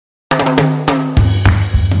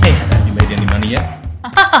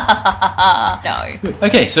No.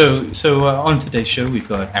 Okay, on today's show we've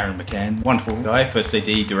got Aaron McCann, wonderful guy, first AD,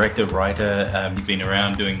 director, writer. He's been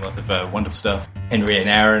around doing lots of wonderful stuff. Henry and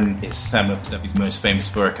Aaron is some of the stuff he's most famous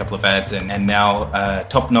for, a couple of ads, and now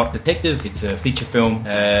Top Knot Detective. It's a feature film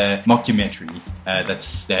mockumentary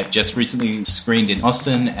that just recently screened in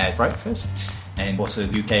Austin at Frightfest and also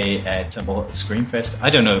UK at Screamfest. I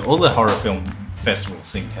don't know, all the horror film festivals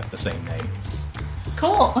seem to have the same name.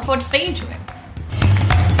 Cool. Look forward to speaking to him.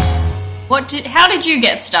 How did you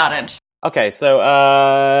get started? Okay, so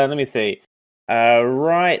let me see.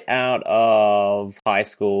 Right out of high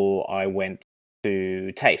school, I went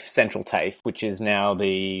to TAFE, Central TAFE, which is now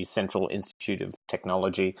the Central Institute of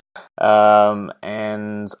Technology.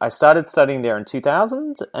 And I started studying there in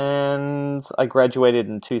 2000, and I graduated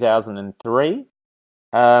in 2003.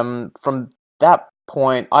 From that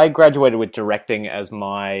point, I graduated with directing as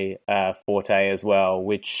my forte as well,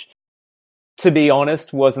 which, to be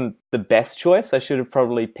honest, wasn't the best choice. I should have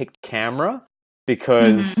probably picked camera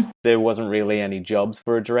because there wasn't really any jobs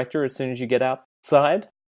for a director as soon as you get outside.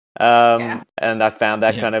 And I found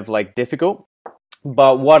that kind of like difficult.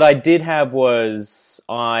 But what I did have was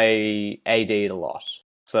I AD'd a lot.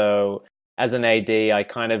 So as an AD, I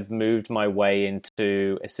kind of moved my way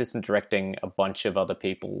into assistant directing a bunch of other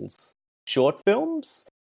people's short films,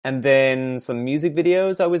 and then some music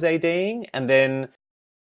videos I was ADing, and then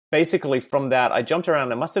basically from that I jumped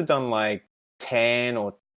around. I must have done like 10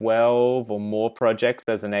 or 12 or more projects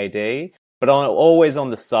as an AD, but always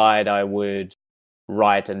on the side I would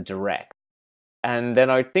write and direct. And then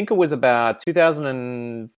I think it was about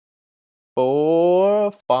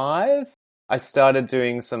 2004, 5, I started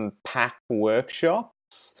doing some PAC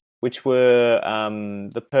workshops, which were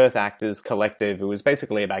the Perth Actors Collective. It was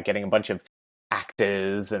basically about getting a bunch of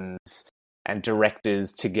actors and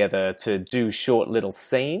directors together to do short little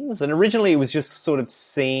scenes. And originally it was just sort of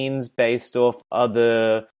scenes based off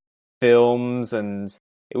other films, and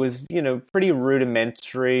it was, pretty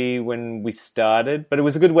rudimentary when we started, but it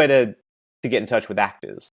was a good way to get in touch with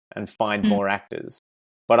actors and find more actors.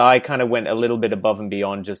 But I kind of went a little bit above and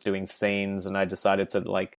beyond just doing scenes, and I decided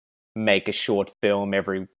to make a short film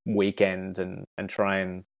every weekend and try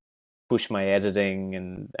and push my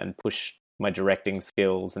editing and push my directing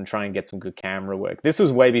skills and try and get some good camera work. This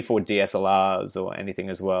was way before DSLRs or anything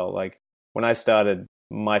as well. Like when I started,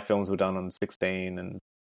 my films were done on 16, and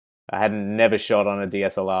I hadn't never shot on a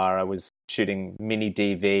DSLR. I was shooting mini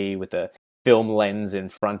DV with a film lens in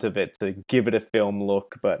front of it to give it a film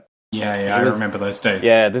look, but I remember those days.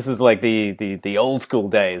 Yeah, this is like the old school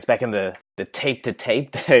days, back in the tape to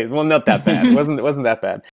tape days. Well, not that bad. It wasn't that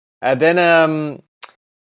bad.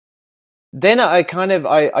 Then I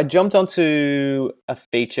jumped onto a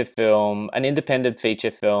feature film, an independent feature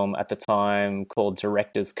film at the time called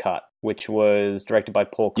Director's Cut, which was directed by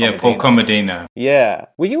Paul Comodino. Yeah, Paul Comodino. Yeah.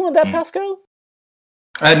 Were you on that, Pascal?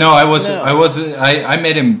 No, I wasn't. No. I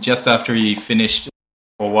met him just after he finished,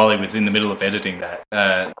 or while he was in the middle of editing that.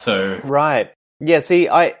 Right. Yeah, see,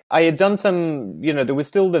 I had done some, there was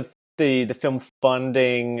still the film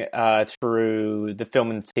funding through the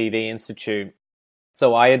Film and TV Institute.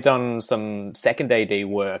 So I had done some second AD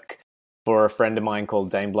work for a friend of mine called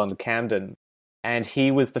Dane Blunder Camden, and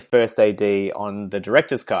he was the first AD on the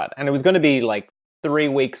director's cut. And it was going to be like 3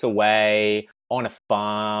 weeks away on a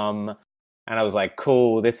farm, and I was like,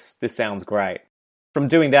 cool, this sounds great. From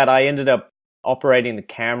doing that, I ended up operating the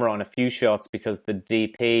camera on a few shots because the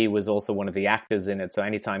DP was also one of the actors in it. So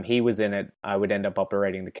anytime he was in it, I would end up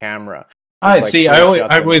operating the camera. I see. I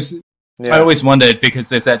always wondered, because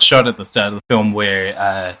there's that shot at the start of the film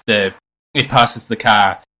where it passes the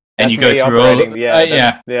car and you go through all.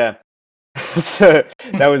 Yeah. So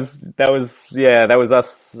that was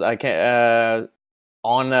us.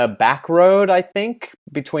 On a back road, I think,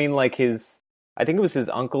 between I think it was his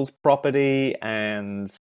uncle's property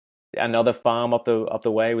and another farm up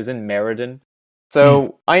the way. It was in Merredin.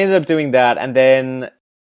 So I ended up doing that, and then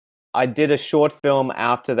I did a short film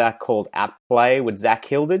after that called At Play with Zach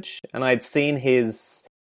Hilditch, and I'd seen his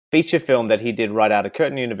feature film that he did right out of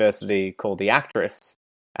Curtin University called The Actress.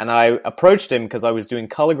 And I approached him because I was doing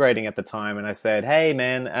color grading at the time, and I said, "Hey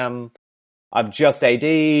man, I've just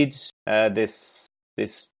AD'd this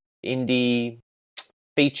indie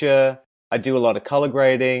feature. I do a lot of color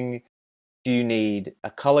grading. Do you need a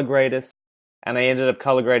color gradist?" And I ended up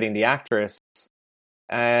color grading The Actress.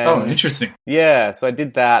 Interesting. Yeah, so I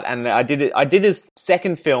did that, and I did his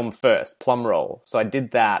second film first, Plum Roll. So I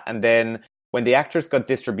did that, and then when The Actress got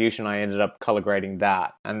distribution, I ended up color grading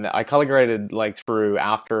that, and I color graded through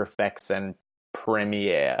After Effects and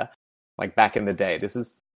Premiere, back in the day. This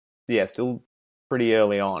is still pretty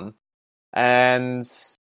early on. And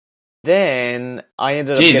then I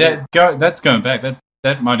ended up Gee, getting... that's going back.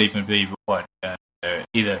 That might even be what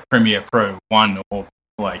either Premiere Pro 1 or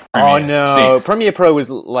like Oh Premiere no, 6. Premiere Pro was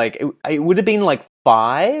like it would have been like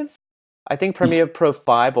 5. I think Premiere Pro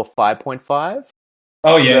 5 or 5.5.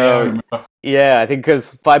 Oh yeah, So, yeah, I remember. Yeah, I think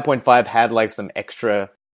because 5.5 had like some extra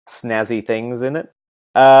snazzy things in it.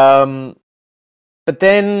 But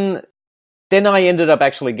then I ended up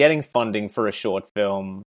actually getting funding for a short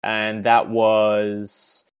film, and that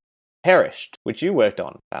was Perished, which you worked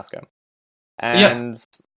on, Pasco. And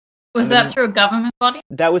Was that through a government body?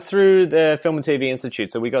 that was through the Film and TV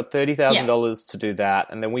Institute. So we got $30,000 to do that,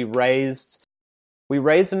 and then we raised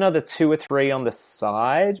another 2 or 3 on the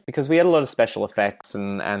side because we had a lot of special effects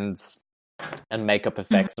and makeup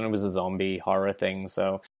effects, and it was a zombie horror thing.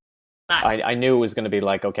 So I knew it was going to be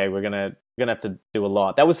like, okay, we're gonna have to do a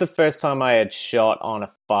lot. That was the first time I had shot on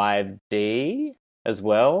a 5D as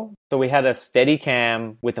well. So we had a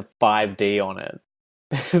Steadicam with a 5D on it.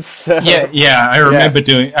 So, I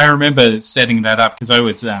remember setting that up because I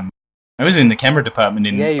was in the camera department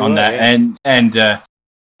on that, and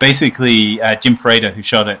basically Jim Frater, who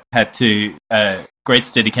shot it, had to great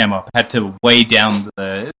Steadicam op, had to weigh down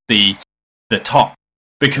the top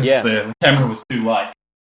because the camera was too light.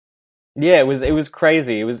 Yeah, it was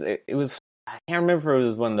crazy. It was I can't remember if it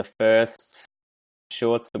was one of the first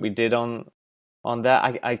shorts that we did on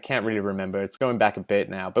that. I can't really remember. It's going back a bit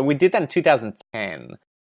now. But we did that in 2010,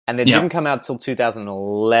 and it didn't come out till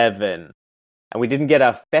 2011. And we didn't get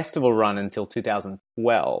a festival run until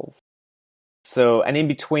 2012. So, and in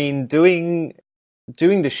between doing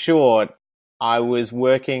the short, I was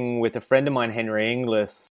working with a friend of mine, Henry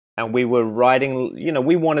Inglis, and we were writing,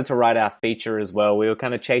 we wanted to write our feature as well. We were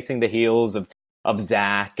kind of chasing the heels of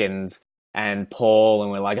Zach and Paul,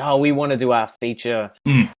 and we're like, oh, we want to do our feature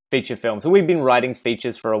film. So we've been writing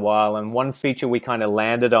features for a while, and one feature we kind of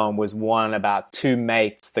landed on was one about 2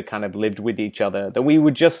 mates that kind of lived with each other that we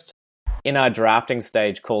were just in our drafting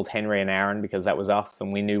stage called Henry and Aaron because that was us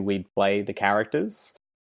and we knew we'd play the characters.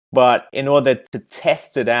 But in order to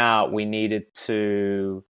test it out, we needed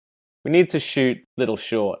to shoot little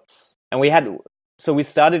shorts. And we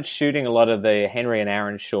started shooting a lot of the Henry and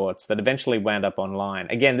Aaron shorts that eventually wound up online.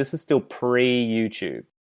 Again, this is still pre-YouTube.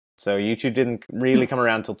 So YouTube didn't really come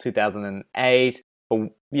around until 2008.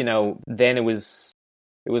 But, then it was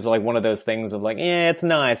like one of those things of like, yeah, it's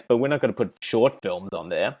nice, but we're not going to put short films on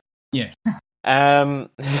there. Yeah.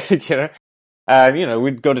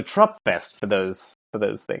 We'd go to Trop Fest for those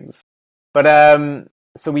things. But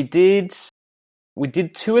so we did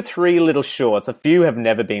 2 or 3 little shorts. A few have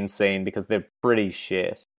never been seen because they're pretty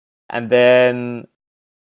shit. And then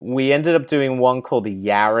we ended up doing one called the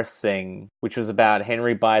Yarrising, which was about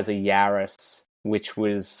Henry buys a Yaris, which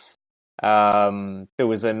was there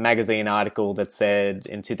was a magazine article that said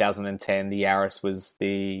in 2010 the Yaris was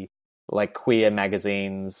the queer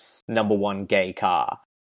magazine's #1 gay car.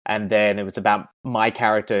 And then it was about my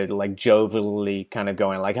character jovially kind of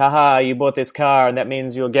going haha, you bought this car and that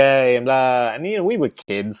means you're gay and blah. And we were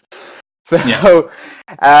kids. So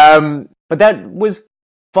but that was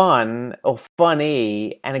fun or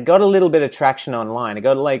funny, and it got a little bit of traction online. It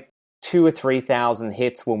got 2,000 or 3,000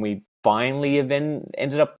 hits when we finally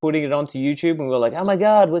ended up putting it onto YouTube, and we were like, oh my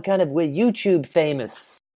god, we're YouTube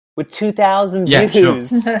famous with 2,000 views.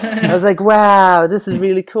 Sure. I was like, wow, this is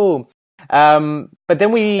really cool. But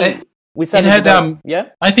then we started. It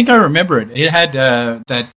had I think I remember it. It had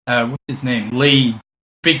that what's his name, Lee,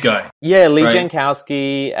 big guy. Yeah, Lee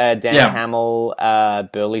Jankowski, Dan Hamill,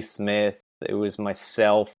 Burley Smith. It was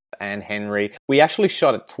myself and Henry. We actually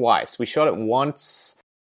shot it twice. We shot it once,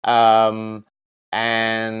 and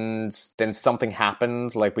then something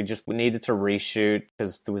happened. We needed to reshoot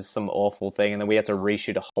because there was some awful thing, and then we had to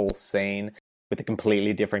reshoot a whole scene with a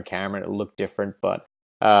completely different camera, and it looked different. But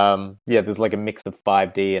there's a mix of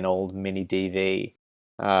 5D and old mini DV.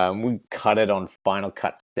 We cut it on Final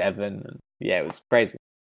Cut 7, and it was crazy.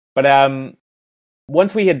 But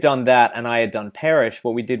once we had done that, and I had done Perish,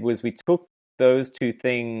 what we did was we took those 2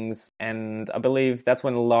 things, and I believe that's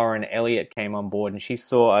when Lauren Elliott came on board, and she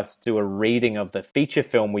saw us do a reading of the feature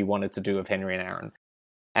film we wanted to do of Henry and Aaron.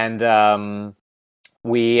 And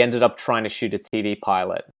we ended up trying to shoot a TV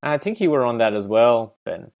pilot. And I think you were on that as well,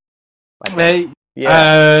 Ben. Was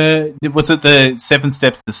it the 7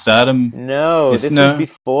 Steps to Stardom? No, this was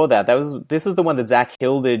before that. This is the one that Zach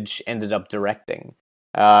Hilditch ended up directing,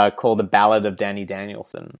 called The Ballad of Danny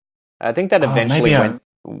Danielson. I think that eventually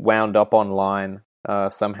wound up online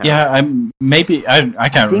somehow. Yeah, I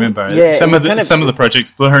can't remember. Yeah, some of the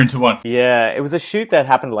projects blur into one. Yeah, it was a shoot that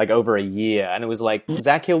happened over a year, and it was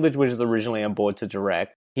Zach Hilditch was originally on board to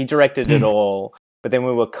direct, He directed it all, but then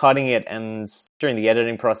we were cutting it, and during the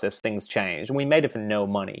editing process, things changed. And we made it for no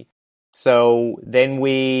money. So then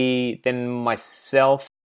myself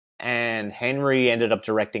and Henry ended up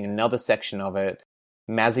directing another section of it.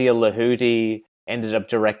 Mazia Lahudi ended up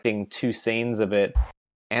directing 2 scenes of it.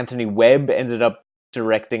 Anthony Webb ended up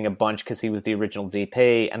directing a bunch because he was the original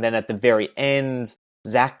DP. And then at the very end,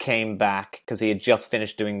 Zach came back because he had just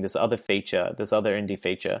finished doing this other indie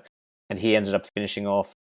feature. And he ended up finishing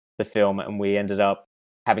off the film, and we ended up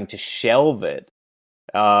having to shelve it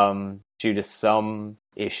due to some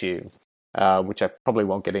issue, which I probably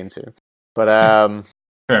won't get into. But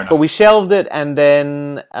we shelved it, and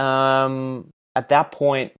then at that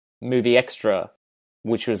point, Movie Extra,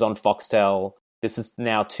 which was on Foxtel, this is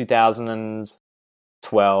now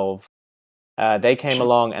 2012, they came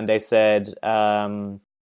along and they said,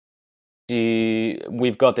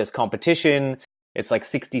 we've got this competition, it's like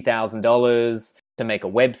 $60,000 to make a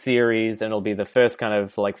web series, and it'll be the first kind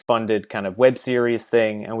of like funded kind of web series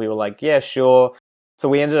thing. And we were like, yeah, sure. So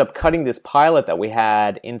we ended up cutting this pilot that we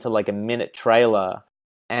had into like a minute trailer,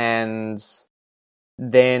 and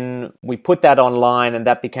then we put that online, and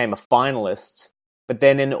that became a finalist. But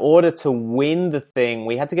then in order to win the thing,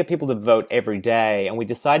 we had to get people to vote every day, and we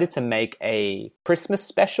decided to make a Christmas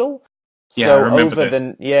special. Yeah, so I remember this.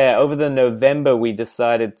 over the November, we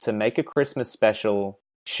decided to make a Christmas special,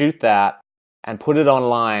 shoot that, and put it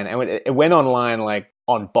online. And it went online like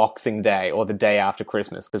on Boxing Day or the day after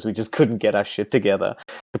Christmas, because we just couldn't get our shit together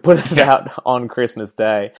to put it out on Christmas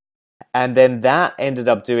Day. And then that ended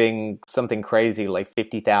up doing something crazy, like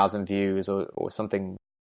 50,000 views or something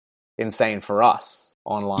insane for us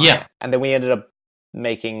online. Yeah. And then we ended up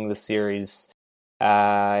making the series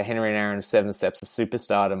Henry and Aaron's 7 Steps to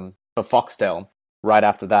Superstardom for Foxtel right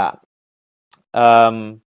after that.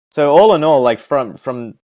 So all in all, like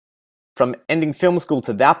from ending film school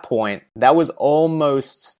to that point, that was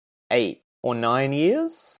almost 8 or 9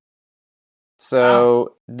 years.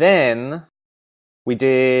 So then we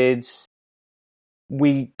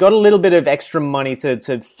got a little bit of extra money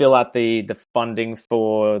to fill out the funding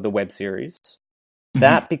for the web series.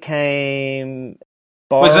 That became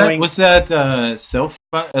borrowing. Was that self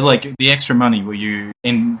like the extra money? Were you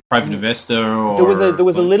in private investor or there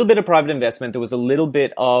was a little bit of private investment. There was a little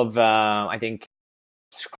bit of I think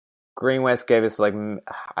Green West gave us like,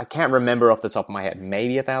 I can't remember off the top of my head,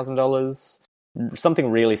 maybe $1,000, something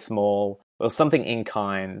really small, or something in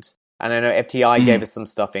kind. And I know FTI gave us some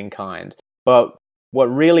stuff in kind. But what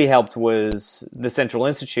really helped was the Central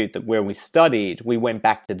Institute where we studied. We went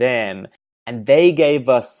back to them, and they gave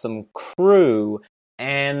us some crew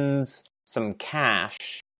and some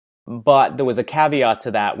cash. But there was a caveat to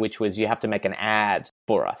that, which was you have to make an ad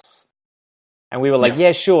for us. And we were like,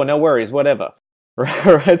 yeah sure, no worries, whatever.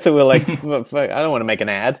 Right? So we're like, I don't want to make an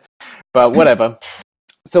ad, but whatever.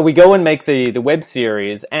 So we go and make the web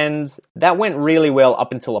series, and that went really well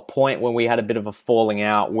up until a point when we had a bit of a falling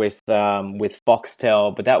out with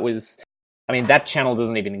Foxtel. But that was, I mean, that channel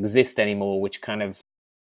doesn't even exist anymore, which kind of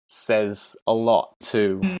says a lot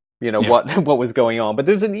to what was going on. But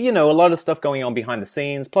there's a lot of stuff going on behind the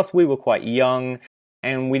scenes. Plus, we were quite young,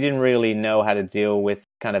 and we didn't really know how to deal with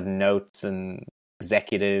kind of notes and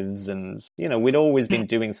executives, and we'd always been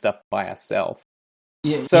doing stuff by ourselves.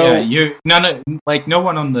 Yeah, so no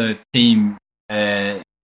one on the team had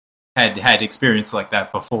experience like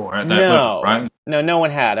that before at that level, right? No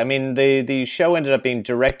one had. I mean, the show ended up being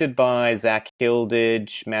directed by Zach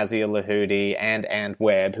Hilditch, Mazia Lahudi, and Ant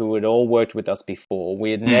Webb, who had all worked with us before.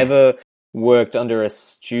 We had never worked under a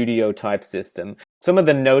studio type system. Some of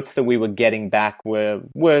the notes that we were getting back were,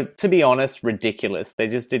 to be honest, ridiculous. They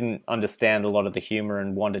just didn't understand a lot of the humor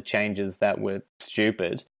and wanted changes that were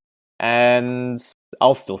stupid. And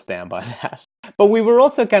I'll still stand by that. But we were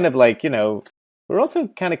also kind of like, we're also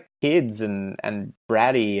kind of kids and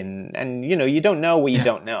bratty and you don't know what you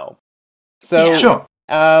don't know. So sure.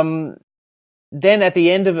 Then at the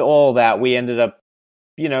end of all that, we ended up,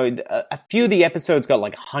 a few of the episodes got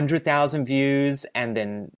like 100,000 views, and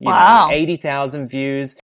then 80,000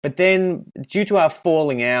 views. But then due to our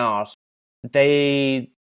falling out,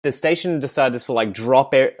 the station decided to like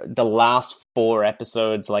drop the last 4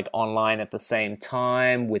 episodes like online at the same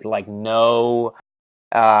time with like no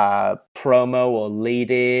promo or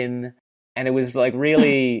lead in, and it was like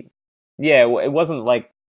really it wasn't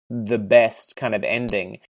like the best kind of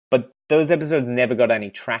ending, but those episodes never got any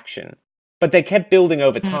traction, but they kept building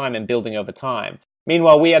over time and building over time.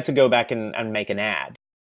 Meanwhile, we had to go back and make an ad.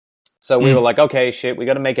 So we were like, okay, shit, we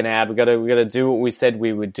got to make an ad. We got to do what we said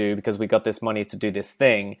we would do because we got this money to do this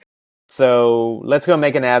thing. So let's go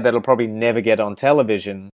make an ad that'll probably never get on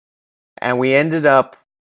television. And we ended up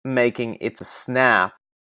making It's a Snap,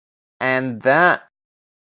 and that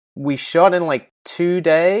we shot in like 2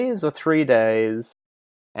 days or 3 days,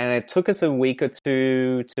 and it took us a week or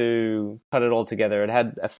two to cut it all together. It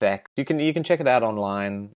had effects. You can check it out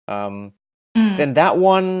online. Then that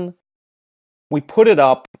one, we put it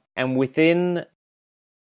up, and within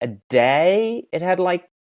a day, it had like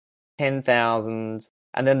 10,000,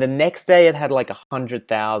 and then the next day it had like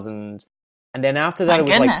 100,000, and then after that My it was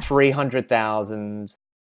like goodness. 300,000,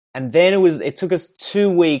 and then it took us 2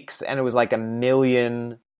 weeks, and it was like 1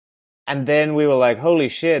 million, and then we were like, holy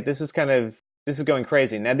shit, this is going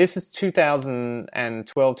crazy. Now this is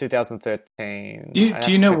 2012, 2013.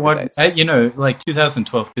 Do you know what? Like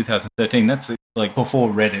 2012, 2013. That's like before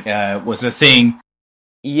Reddit was a thing.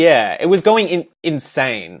 Yeah, it was going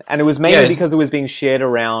insane, and it was mainly because it was being shared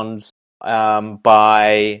around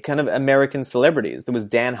by kind of American celebrities. There was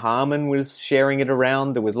Dan Harmon was sharing it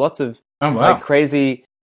around. There was lots of like crazy.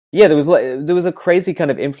 Yeah, there was a crazy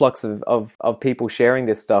kind of influx of people sharing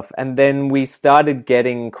this stuff, and then we started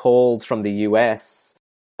getting calls from the US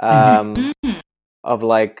of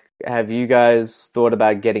like, have you guys thought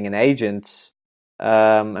about getting an agent?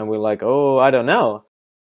 And we're like, oh, I don't know.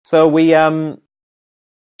 So we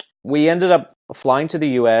ended up flying to the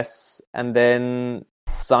US and then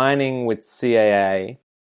signing with CAA.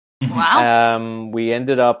 Wow. We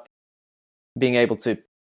ended up being able to.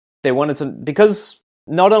 They wanted to, because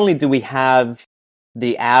not only do we have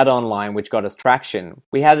the ad online, which got us traction,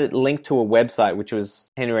 we had it linked to a website, which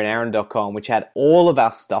was henryandaaron.com, which had all of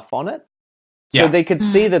our stuff on it. So they could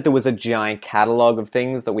see that there was a giant catalog of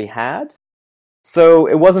things that we had. So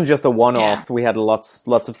it wasn't just a one-off. We had lots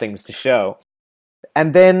of things to show.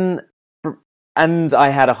 And then, and I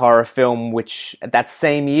had a horror film, which that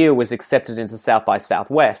same year was accepted into South by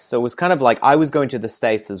Southwest. So it was kind of like I was going to the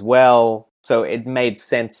States as well. So it made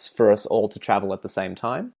sense for us all to travel at the same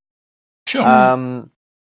time. Sure.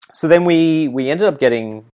 So then we ended up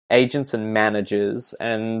getting agents and managers,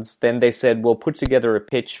 and then they said, we'll put together a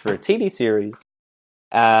pitch for a TV series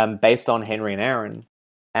based on Henry and Aaron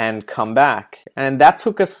and come back. And that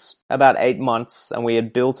took us about 8 months, and we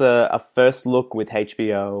had built a first look with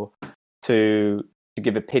HBO to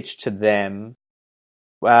give a pitch to them.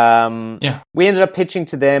 We ended up pitching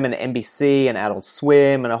to them and NBC and Adult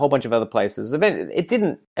Swim and a whole bunch of other places. It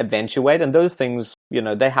didn't eventuate, and those things,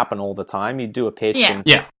 they happen all the time. You do a pitch, and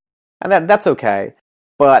that's okay.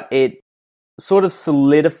 But it sort of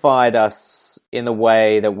solidified us in the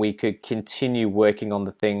way that we could continue working on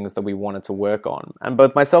the things that we wanted to work on. And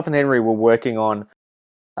both myself and Henry were working on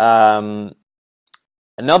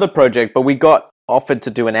another project, but we got offered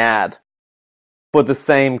to do an ad for the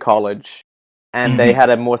same college. And they had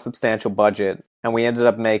a more substantial budget, and we ended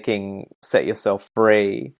up making Set Yourself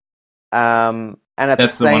Free. And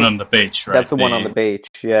that's the one on the beach, right? That's the one on the beach,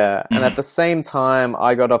 yeah. And at the same time,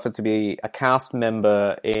 I got offered to be a cast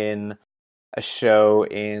member in a show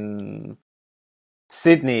in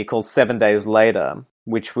Sydney called 7 Days Later,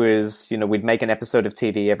 which was, we'd make an episode of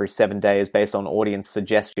TV every 7 days based on audience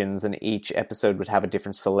suggestions, and each episode would have a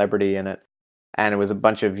different celebrity in it. And it was a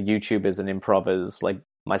bunch of YouTubers and improvers, like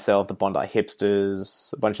myself, the Bondi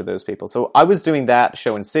Hipsters, a bunch of those people. So I was doing that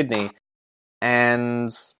show in Sydney,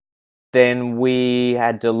 and then we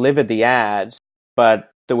had delivered the ad,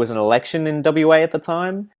 but there was an election in WA at the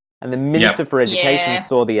time, and the Minister for Education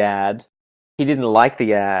saw the ad. He didn't like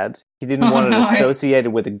the ad. He didn't want it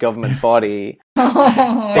associated with a government body.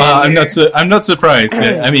 Well, I'm not surprised.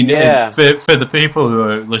 I mean, for the people who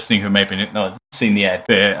are listening who maybe not seen the ad,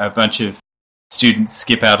 a bunch of students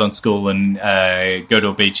skip out on school and go to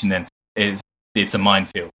a beach, and then it's a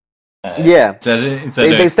minefield.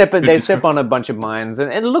 They step on a bunch of mines,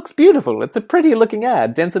 and it looks beautiful. It's a pretty looking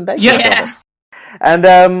ad. Denson Baker. And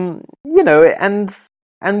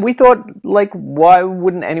and we thought, like, why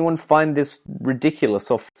wouldn't anyone find this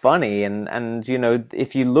ridiculous or funny? And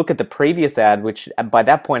if you look at the previous ad, which by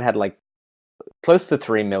that point had like close to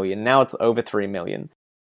 3 million, now it's over 3 million.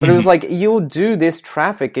 But it was like, you'll do this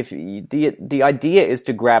traffic if the idea is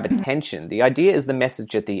to grab attention. The idea is the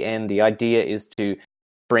message at the end. The idea is to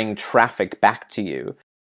bring traffic back to you.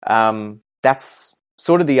 That's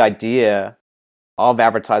sort of the idea of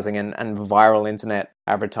advertising and viral internet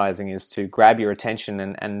advertising, is to grab your attention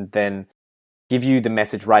and then give you the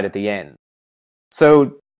message right at the end.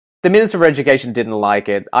 So the Minister for Education didn't like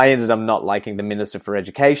it. I ended up not liking the Minister for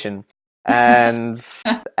Education. And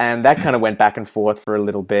that kind of went back and forth for a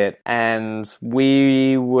little bit, and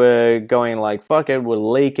we were going like, fuck it,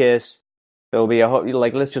 we'll leak it, there'll be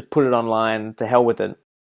let's just put it online, to hell with it.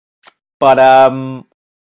 But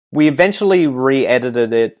we eventually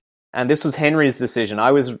re-edited it and this was Henry's decision.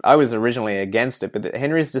 I was originally against it, but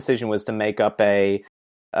Henry's decision was to make up a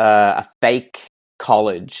fake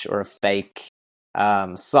college or a fake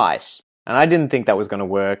site, and I didn't think that was going to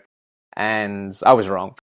work, and I was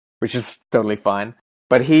wrong, which is totally fine.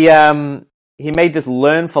 But he made this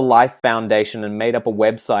Learn for Life Foundation and made up a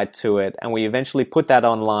website to it, and we eventually put that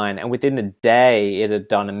online, and within a day it had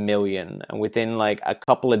done 1 million, and within like a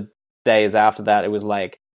couple of days after that it was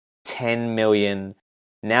like 10 million.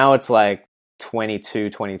 Now it's like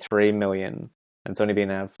 22, 23 million, and it's only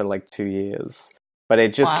been out for like 2 years. But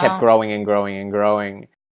it just kept growing and growing and growing.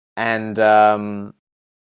 And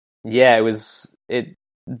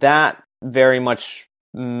that very much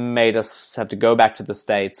made us have to go back to the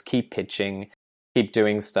States, keep pitching, keep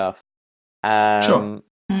doing stuff. Sure.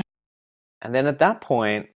 And then at that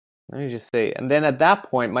point, let me just see. And then at that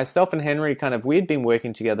point, myself and Henry we had been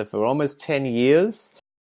working together for almost 10 years.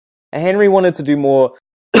 And Henry wanted to do more.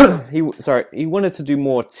 He wanted to do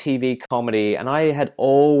more TV comedy, and I had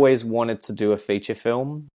always wanted to do a feature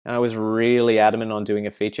film, and I was really adamant on doing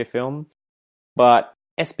a feature film. But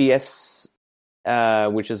SBS,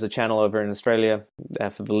 which is a channel over in Australia,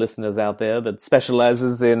 for the listeners out there, that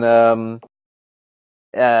specializes in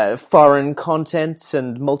foreign content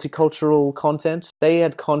and multicultural content, they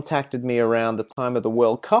had contacted me around the time of the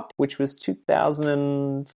World Cup, which was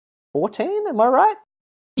 2014, am I right?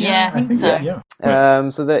 Yeah, I think so. Yeah.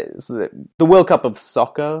 So the World Cup of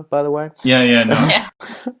soccer, by the way. Yeah.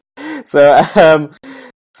 So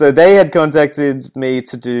they had contacted me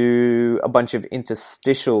to do a bunch of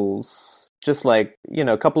interstitials, just like,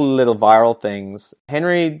 a couple of little viral things.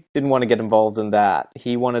 Henry didn't want to get involved in that.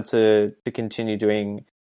 He wanted to continue doing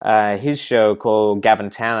his show called Gavin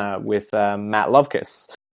Tanner with Matt Lovkiss,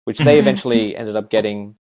 which they eventually ended up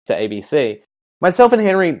getting to ABC. Myself and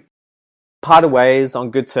Henry parted ways on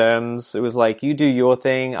good terms. It was like, you do your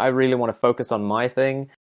thing, I really want to focus on my thing.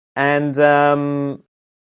 And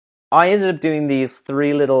I ended up doing these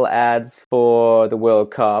 3 little ads for the World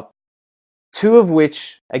Cup, 2 of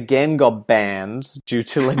which again got banned due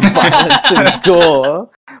to like violence and gore,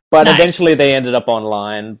 but eventually they ended up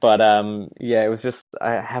online. But it was just,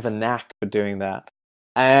 I have a knack for doing that.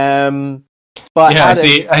 But I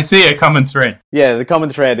see a common thread. Yeah, the common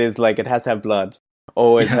thread is like, it has to have blood.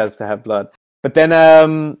 Always has to have blood. But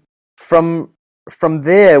then from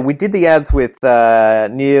there, we did the ads with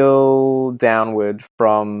Neil Downward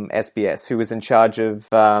from SBS, who was in charge of...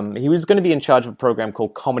 he was going to be in charge of a program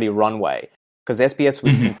called Comedy Runway, because SBS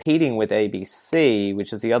was competing with ABC,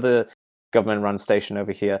 which is the other government-run station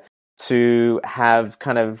over here, to have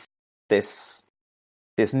kind of this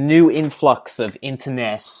new influx of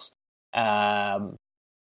internet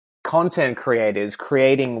content creators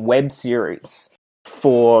creating web series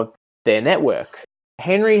for their network.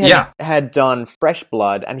 Henry had done Fresh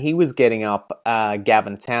Blood, and he was getting up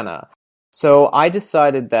Gavin Tanner. So I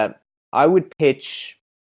decided that I would pitch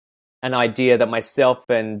an idea that myself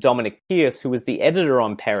and Dominic Pierce, who was the editor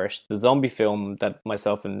on Perish, the zombie film that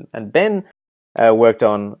myself and Ben worked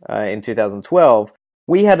on in 2012,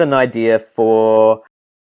 we had an idea for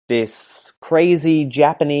this crazy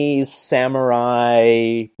Japanese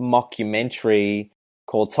samurai mockumentary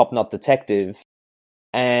called Top Knot Detective.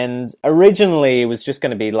 And originally it was just going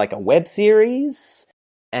to be like a web series,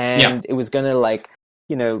 and it was going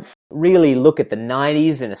to really look at the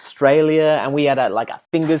 90s in Australia, and we had a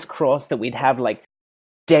fingers crossed that we'd have like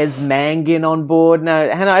Des Mangan on board. Now,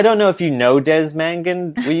 Hannah, I don't know if you know Des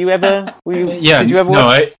Mangan. Did you ever watch?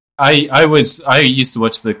 No, I used to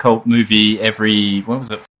watch the cult movie every, what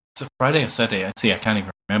was it? Was it Friday or Saturday? I can't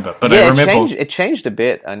even remember. But I remember it changed a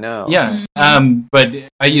bit, I know. Yeah. But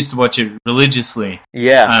I used to watch it religiously.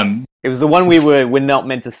 Yeah. It was the one we're not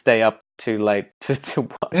meant to stay up too late to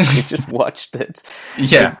watch. We just watched it.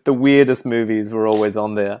 Yeah. The weirdest movies were always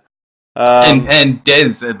on there. And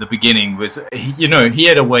Des at the beginning was, he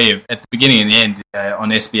had a way of, at the beginning and the end, on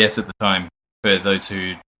SBS at the time, for those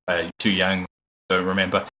who are too young, don't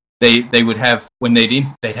remember, they would have, when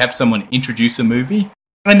they'd have someone introduce a movie,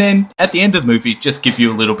 and then at the end of the movie, just give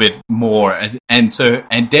you a little bit more. And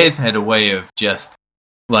Des had a way of just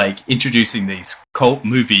like introducing these cult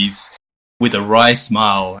movies with a wry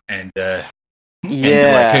smile and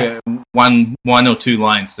one or two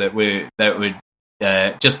lines that would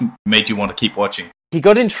just made you want to keep watching. He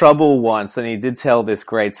got in trouble once, and he did tell this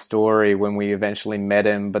great story when we eventually met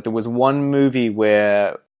him. But there was one movie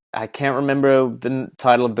where I can't remember the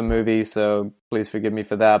title of the movie, so please forgive me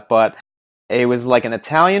for that. But it was like an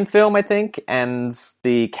Italian film, I think, and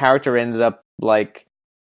the character ended up like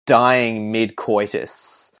dying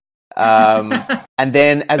mid-coitus. And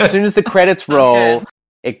then as soon as the credits roll,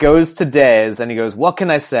 it goes to Des, and he goes, "What can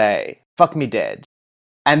I say? Fuck me dead."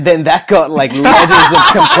 And then that got like letters of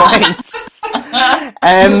complaints.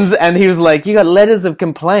 And he was like, "You got letters of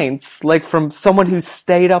complaints, like from someone who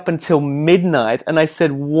stayed up until midnight." And I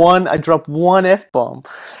said I dropped one F-bomb.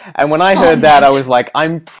 And when I heard that, I was like,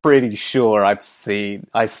 I'm pretty sure I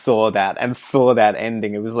saw that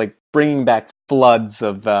ending. It was like bringing back floods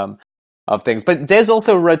of things. But Des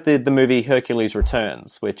also wrote the movie Hercules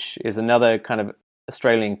Returns, which is another kind of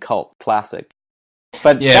Australian cult classic.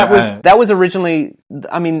 But that was originally,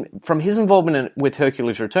 I mean, from his involvement with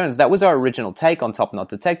Hercules Returns, that was our original take on Top Knot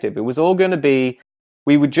Detective. It was all going to be,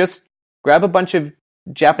 we would just grab a bunch of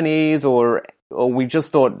Japanese or we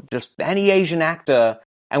just thought just any Asian actor,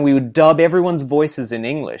 and we would dub everyone's voices in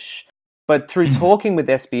English. But through talking with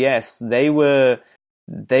SBS, they were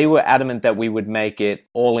adamant that we would make it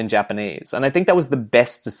all in Japanese. And I think that was the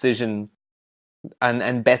best decision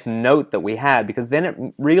and best note that we had, because then it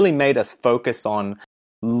really made us focus on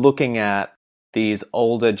looking at these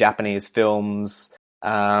older Japanese films,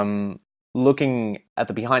 looking at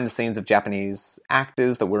the behind the scenes of Japanese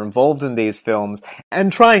actors that were involved in these films,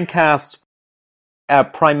 and try and cast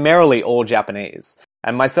primarily all Japanese.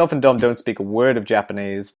 And myself and Dom don't speak a word of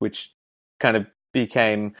Japanese, which kind of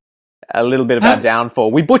became a little bit of our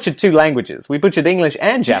downfall. We butchered two languages. We butchered English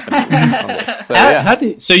and Japanese on this.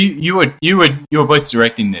 So, you were both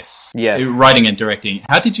directing this? Yes. Writing and directing.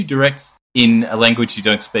 How did you direct in a language you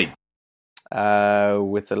don't speak?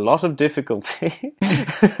 With a lot of difficulty.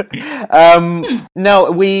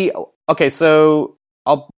 Okay, so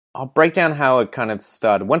I'll break down how it kind of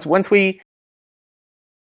started. Once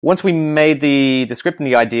we made the script and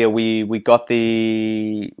the idea, we got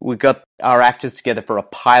our actors together for a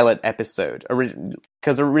pilot episode,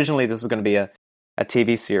 because originally this was going to be a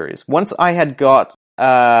TV series. Once I had got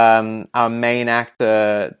our main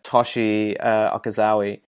actor Toshi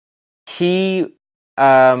Okazawa, he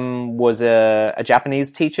was a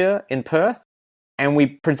Japanese teacher in Perth, and we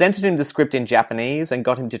presented him the script in Japanese and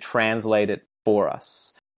got him to translate it for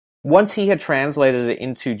us. Once he had translated it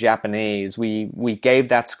into Japanese, we gave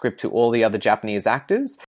that script to all the other Japanese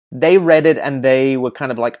actors. They read it and they were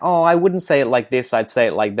kind of like, "Oh, I wouldn't say it like this, I'd say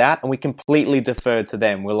it like that." And we completely deferred to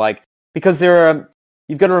them. We're like, because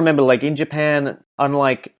you've got to remember, like in Japan,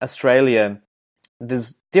 unlike Australia,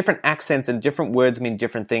 there's different accents and different words mean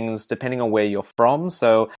different things depending on where you're from.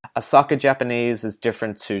 So Osaka Japanese is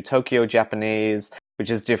different to Tokyo Japanese,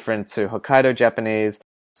 which is different to Hokkaido Japanese.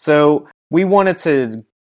 So we wanted to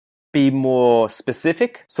be more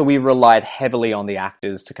specific, so we relied heavily on the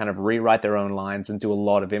actors to kind of rewrite their own lines and do a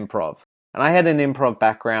lot of improv. And I had an improv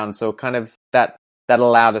background, so kind of that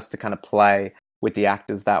allowed us to kind of play with the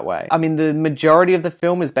actors that way. I mean, the majority of the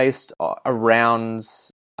film is based around,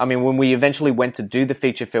 I mean, when we eventually went to do the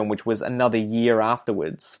feature film, which was another year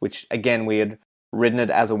afterwards, which again, we had written it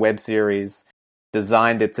as a web series,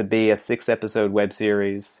 designed it to be a 6-episode web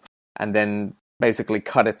series, and then basically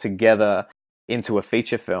cut it together into a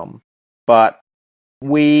feature film. But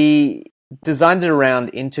we designed it around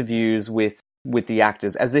interviews with the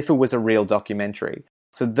actors as if it was a real documentary.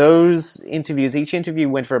 So those interviews, each interview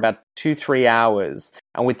went for about 2-3 hours,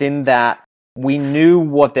 and within that we knew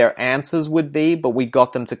what their answers would be, but we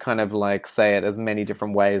got them to kind of like say it as many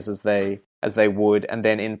different ways as they would. And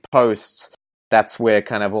then in post, that's where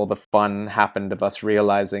kind of all the fun happened of us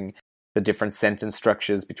realizing the different sentence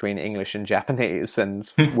structures between English and Japanese and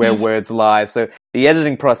where words lie. So the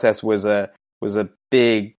editing process was a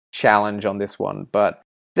big challenge on this one. But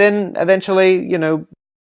then eventually,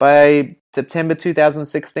 by September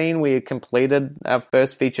 2016, we had completed our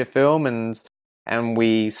first feature film and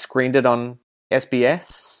we screened it on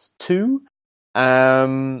SBS 2.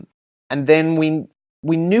 And then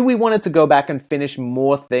we knew we wanted to go back and finish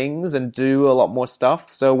more things and do a lot more stuff.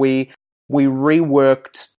 So we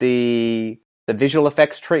reworked the visual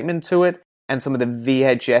effects treatment to it and some of the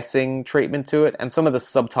VHSing treatment to it and some of the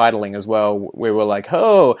subtitling as well. We were like,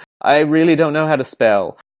 "Oh, I really don't know how to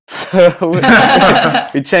spell." So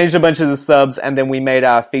we changed a bunch of the subs, and then we made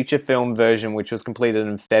our feature film version, which was completed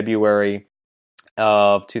in February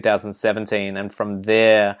of 2017. And from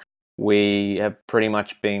there, we have pretty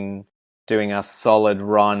much been doing a solid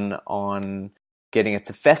run on getting it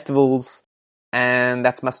to festivals. And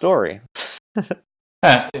that's my story.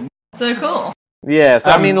 So cool. Yeah,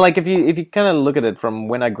 so I mean, like if you kind of look at it from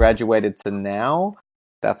when I graduated to now,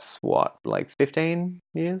 that's what, like 15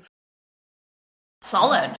 years?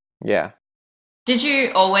 Solid. Yeah. Did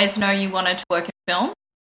you always know you wanted to work in film?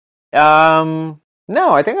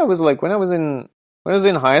 No, I think I was like when I was in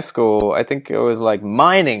high school, I think it was like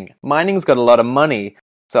mining. Mining's got a lot of money,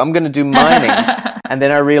 so I'm going to do mining. And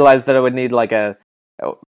then I realized that I would need like a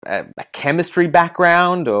a chemistry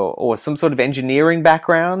background or some sort of engineering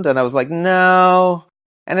background, and I was like, no,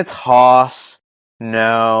 and it's hot,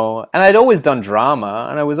 no. And I'd always done drama,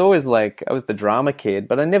 and I was always like, I was the drama kid,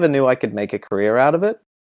 but I never knew I could make a career out of it.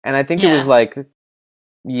 And I think it was like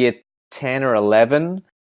year 10 or 11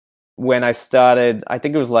 when I started. I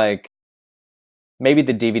think it was like maybe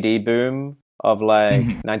the DVD boom of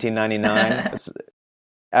like 1999.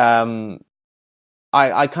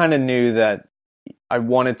 I kind of knew that I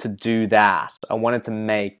wanted to do that. I wanted to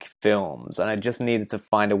make films, and I just needed to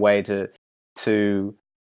find a way to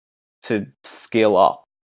skill up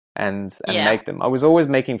and make them. I was always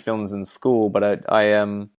making films in school, but I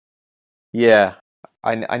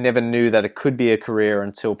never knew that it could be a career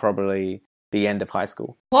until probably the end of high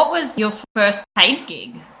school. What was your first paid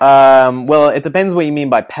gig? Well, it depends what you mean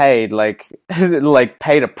by paid. Like, like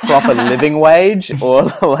paid a proper living wage, or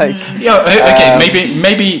like.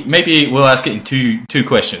 Okay. Maybe we'll ask it in two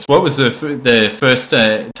questions. What was the first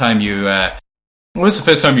time you? What was the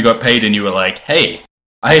first time you got paid and you were like, "Hey,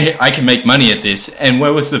 I can make money at this"? And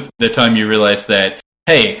what was the time you realized that,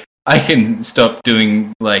 "Hey, I can stop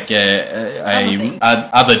doing like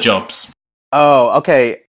other jobs"? Oh,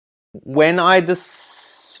 okay. When I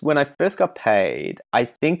first got paid, I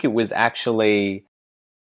think it was actually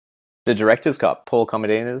the director's cut, Paul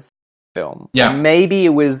Comedina's film. Yeah. And maybe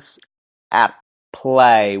it was At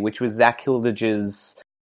Play, which was Zach Hildige's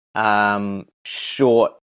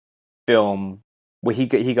short film where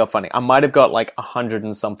he got funding. I might have got like $100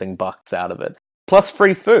 and something out of it, plus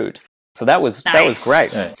free food. So that was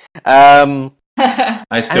great. Yeah.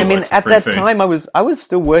 I mean, at that time, I was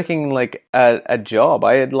still working like a job.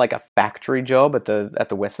 I had like a factory job at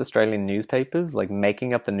the West Australian newspapers, like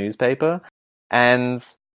making up the newspaper, and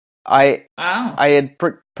I had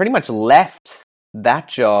pretty much left that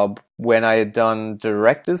job when I had done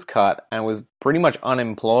director's cut and was pretty much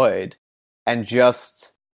unemployed, and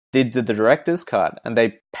just did the director's cut, and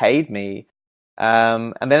they paid me,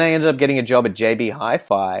 and then I ended up getting a job at JB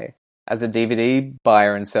Hi-Fi as a DVD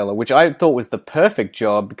buyer and seller, which I thought was the perfect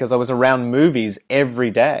job because I was around movies every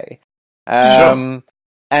day. Sure.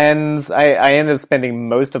 And I ended up spending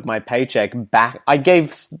most of my paycheck back. I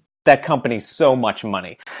gave that company so much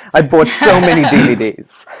money. I bought so many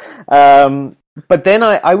DVDs. But then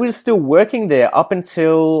I was still working there up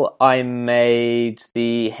until I made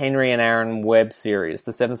the Henry and Aaron web series,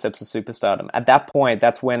 The 7 Steps to Superstardom. At that point,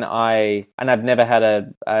 that's when I've never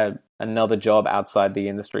had another job outside the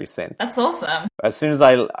industry since. That's awesome. As soon as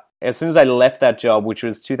I left that job, which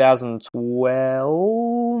was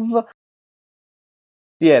 2012.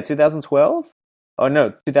 Yeah, 2012? Oh no,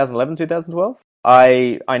 2011, 2012?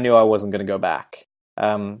 I knew I wasn't going to go back.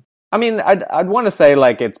 I mean, I'd want to say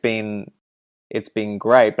like it's been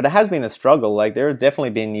great, but it has been a struggle. Like there have definitely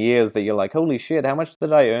been years that you're like, holy shit, how much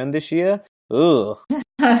did I earn this year? Ugh.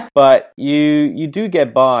 But you do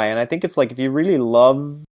get by, and I think it's like if you really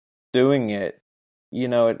love doing it, you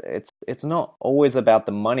know, it's not always about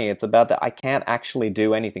the money. It's about that I can't actually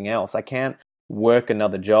do anything else. I can't work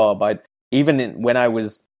another job. When I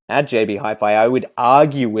was at JB Hi-Fi, I would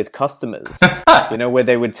argue with customers, you know, where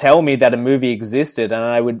they would tell me that a movie existed, and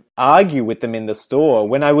I would argue with them in the store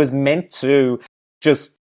when I was meant to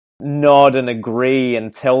just nod and agree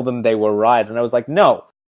and tell them they were right. And I was like, no.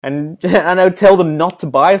 And I would tell them not to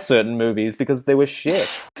buy certain movies because they were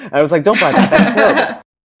shit. And I was like, don't buy that. That's terrible.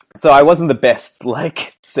 So I wasn't the best,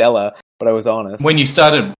 like, seller, but I was honest. When you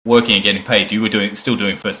started working and getting paid, you were still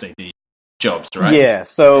doing first AD jobs, right? Yeah,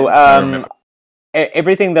 so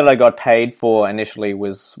everything that I got paid for initially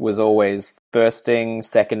was always firsting,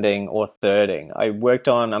 seconding, or thirding. I worked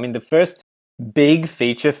on, the first big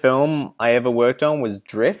feature film I ever worked on was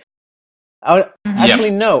Drift.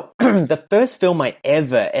 Actually, no. The first film I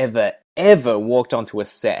ever walked onto a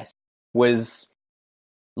set was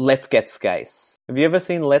Let's Get Skace. Have you ever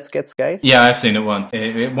seen Let's Get Skace? Yeah, I've seen it once.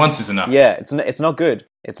 Once is enough. Yeah, it's not good.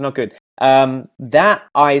 It's not good. That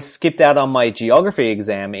I skipped out on my geography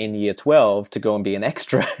exam in year 12 to go and be an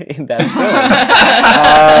extra in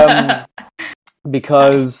that film.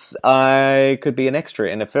 Because I could be an extra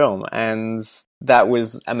in a film, and that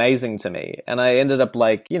was amazing to me. And I ended up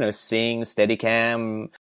seeing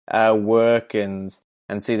Steadicam work and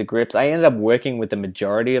see the grips. I ended up working with the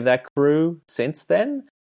majority of that crew since then.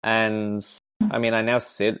 And I now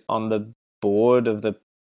sit on the board of the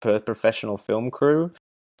Perth Professional Film Crew,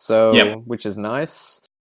 which is nice.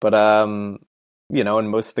 But and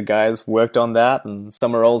most of the guys worked on that, and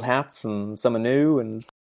some are old hats and some are new, and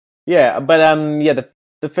the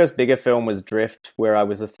first bigger film was Drift, where I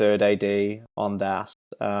was a third AD on that,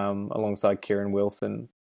 alongside Kieran Wilson,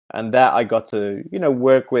 and that I got to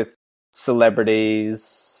work with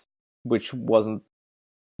celebrities, which wasn't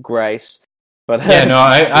great. But yeah, no,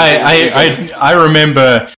 I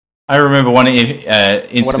remember one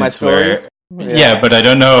instance where. Yeah, but I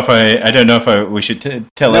don't know if we should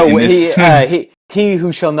tell it in this. He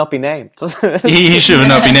who shall not be named. he should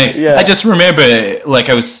not be named. Yeah. I just remember, like,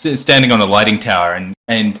 I was standing on a lighting tower,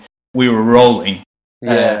 and we were rolling.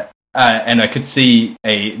 Yeah. And I could see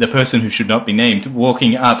the person who should not be named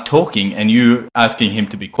walking up, talking, and you asking him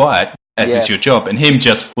to be quiet, as is your job, and him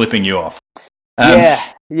just flipping you off.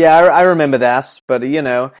 I remember that. But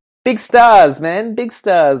big stars, man, big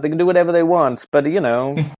stars. They can do whatever they want. But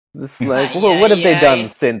it's like, what have they done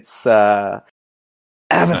since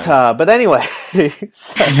Avatar? But anyway,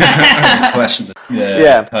 Clash of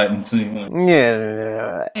the Titans.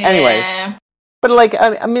 Yeah. Anyway. But like,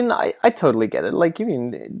 I mean, I totally get it. Like,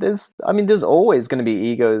 there's always going to be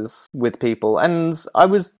egos with people, and I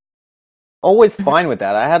was always fine with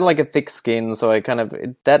that. I had like a thick skin, so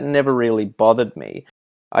that never really bothered me.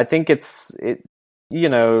 I think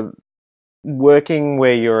working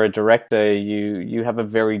where you're a director, you have a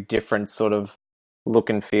very different sort of look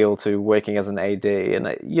and feel to working as an AD.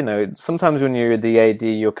 And sometimes when you're the AD,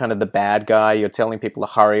 you're kind of the bad guy. You're telling people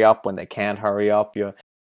to hurry up when they can't hurry up. You're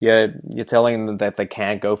telling them that they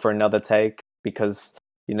can't go for another take because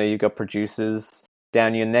you've got producers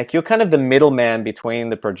down your neck. You're kind of the middleman between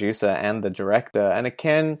the producer and the director, and it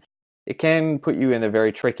can put you in a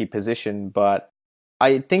very tricky position. But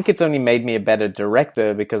I think it's only made me a better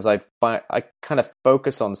director because I kind of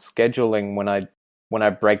focus on scheduling when I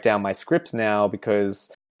break down my scripts now, because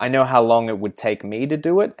I know how long it would take me to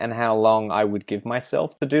do it and how long I would give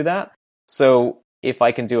myself to do that. So if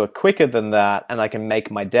I can do it quicker than that and I can make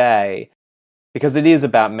my day, because it is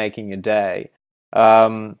about making a day,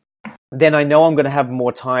 then I know I'm going to have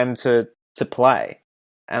more time to play.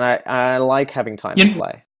 And I like having time to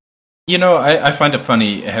play. I find it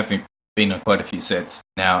funny, having been on quite a few sets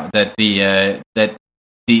now, that the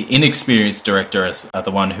inexperienced directors are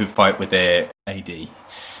the one who fight with their AD.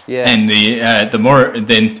 Yeah. And the more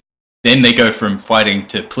then they go from fighting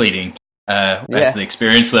to pleading as the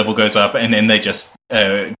experience level goes up, and then they just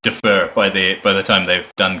defer by the time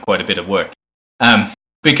they've done quite a bit of work.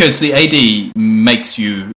 Because the AD makes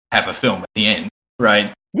you have a film at the end,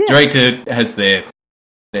 right? Yeah. Director has their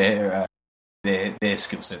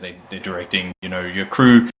skill set. They're directing. Your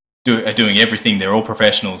crew are doing everything. They're all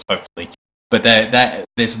professionals, hopefully. But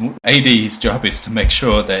there's AD's job is to make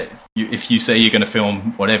sure that if you say you're going to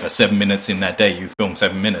film 7 minutes in that day, you film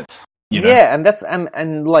 7 minutes. Yeah, and that's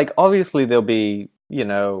and like obviously there'll be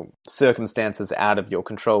circumstances out of your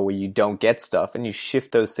control where you don't get stuff, and you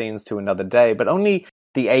shift those scenes to another day. But only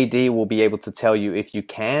the AD will be able to tell you if you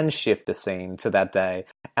can shift a scene to that day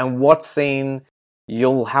and what scene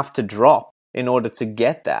you'll have to drop in order to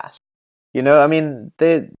get that. I mean,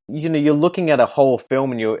 you're looking at a whole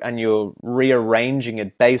film and you're rearranging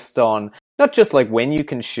it based on not just like when you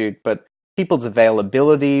can shoot, but people's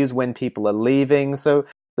availabilities, when people are leaving. So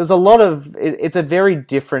there's a lot of it's a very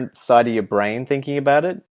different side of your brain thinking about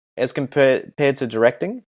it as compared to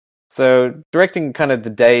directing. So directing, kind of the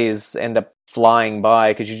days end up flying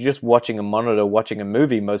by because you're just watching a monitor, watching a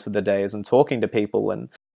movie most of the days, and talking to people, and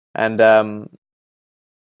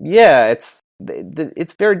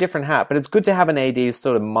it's very different hat. But it's good to have an AD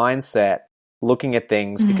sort of mindset looking at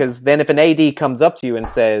things, because then if an AD comes up to you and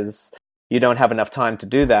says you don't have enough time to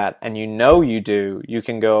do that, and you do, you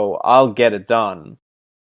can go, I'll get it done.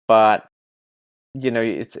 But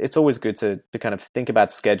it's always good to kind of think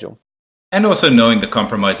about schedule. And also knowing the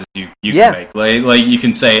compromises you can make. Like you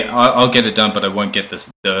can say, I'll get it done, but I won't get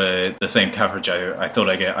the same coverage I thought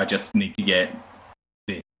I get. I just need to get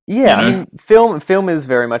this. Yeah, I mean, film is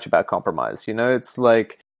very much about compromise. It's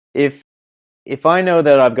like if I know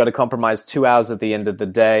that I've got to compromise 2 hours at the end of the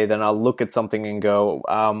day, then I'll look at something and go,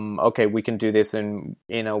 okay, we can do this in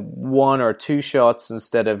 1 or 2 shots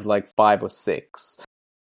instead of like 5 or 6.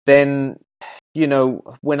 Then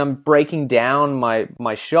when I'm breaking down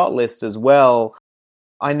my shot list as well,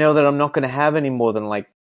 I know that I'm not going to have any more than like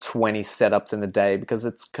 20 setups in a day, because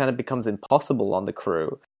it's kind of becomes impossible on the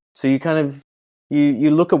crew. So you kind of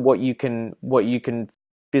you look at what you can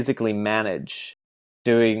physically manage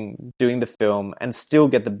doing the film and still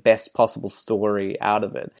get the best possible story out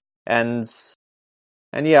of it. And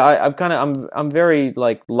yeah, I'm very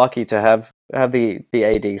like lucky to have the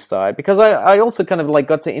AD side, because I also kind of like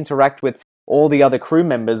got to interact with all the other crew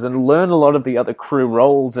members and learn a lot of the other crew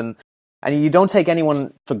roles, and you don't take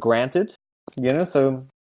anyone for granted, so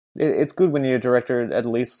it's good when you're a director at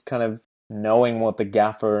least kind of knowing what the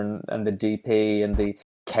gaffer and the DP and the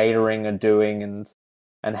catering are doing,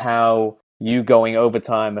 and how you going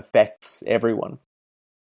overtime affects everyone.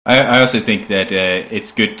 I also think that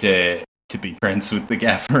it's good to be friends with the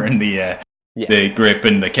gaffer and the grip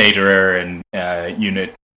and the caterer and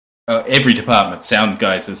unit. Every department, sound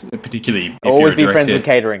guys, is particularly. If Always you're a be friends director, with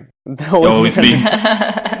catering. always be.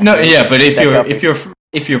 No, yeah, but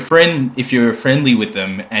if you're friendly with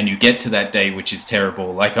them and you get to that day, which is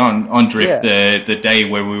terrible, like on Drift, the day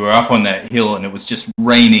where we were up on that hill and it was just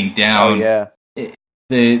raining down. Oh, yeah.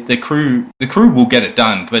 The crew will get it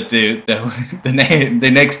done, but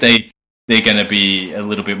the next day they're going to be a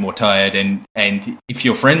little bit more tired, and if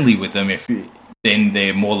you're friendly with them, then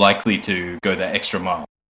they're more likely to go that extra mile.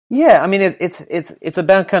 Yeah, I mean it's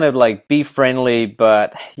about kind of like be friendly,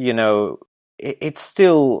 but you know it's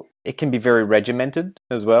still, it can be very regimented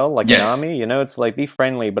as well, like an army. You know, it's like be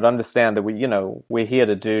friendly, but understand that we're here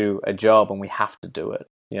to do a job and we have to do it.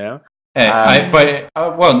 You know.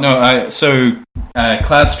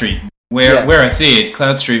 Cloud Street, where I see it,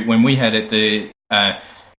 Cloud Street, when we had it,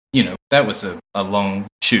 that was a long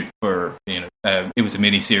shoot for, it was a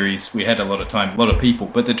mini series. We had a lot of time, a lot of people,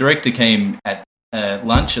 but the director came at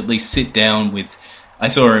lunch, at least sit down with. I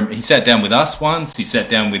saw him. He sat down with us once. He sat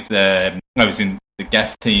down with. I was in the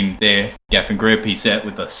gaff team there, gaff and grip. He sat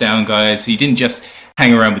with the sound guys. He didn't just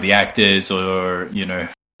hang around with the actors or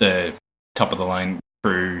the top of the line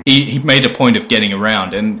crew. He made a point of getting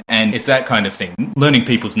around, and it's that kind of thing, learning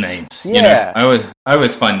people's names. Yeah. I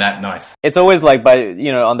always find that nice. It's always like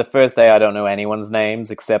on the first day I don't know anyone's names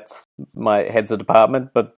except my heads of department,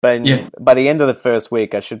 but by the end of the first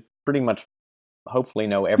week I should pretty much hopefully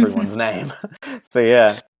know everyone's name. So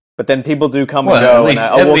yeah. But then people do come and go, and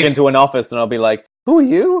I'll walk into an office and I'll be like, "Who are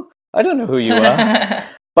you? I don't know who you are."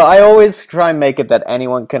 But I always try and make it that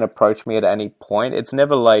anyone can approach me at any point. It's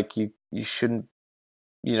never like you shouldn't,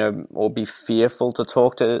 or be fearful to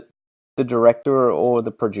talk to the director or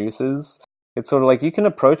the producers. It's sort of like you can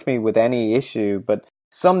approach me with any issue, but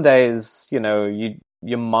some days,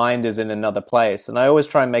 your mind is in another place. And I always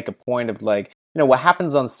try and make a point of like, what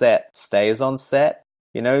happens on set stays on set.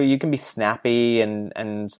 You can be snappy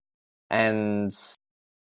and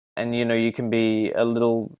you can be a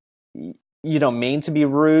little, you don't mean to be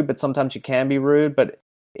rude, but sometimes you can be rude, but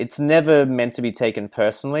it's never meant to be taken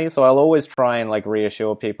personally. So I'll always try and like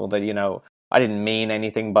reassure people that, I didn't mean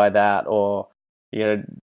anything by that, or,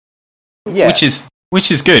 Which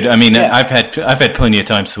is good. I mean, I've had plenty of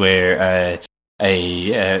times where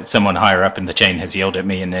someone higher up in the chain has yelled at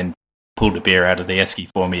me and then pulled a beer out of the esky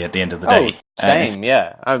for me at the end of the day. Same,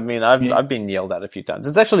 yeah. I mean, I've been yelled at a few times.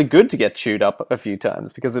 It's actually good to get chewed up a few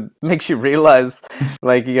times because it makes you realize,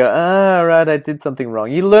 like, you go, right, I did something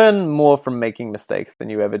wrong. You learn more from making mistakes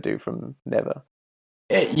than you ever do from never.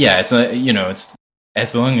 Yeah, it's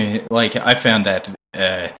as long as, like, I found that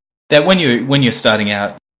that when you're starting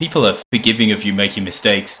out, people are forgiving of you making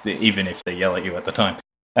mistakes, even if they yell at you at the time.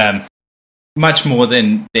 Much more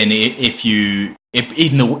than if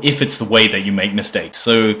it's the way that you make mistakes.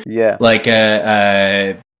 So like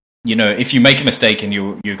if you make a mistake and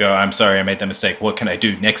you go, I'm sorry, I made that mistake, what can I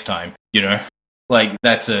do next time? Like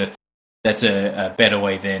that's a better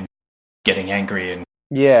way than getting angry and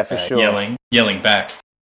for sure, yelling back.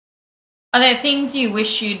 Are there things you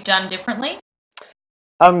wish you'd done differently?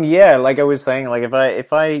 Like I was saying, like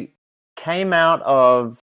if I came out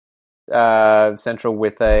of Central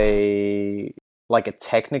with a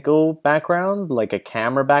technical background, like a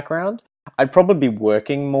camera background, I'd probably be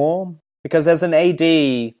working more, because as an AD,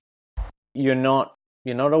 you're not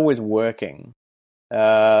always working.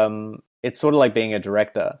 It's sort of like being a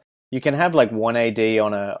director. You can have like one AD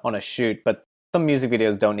on a shoot, but some music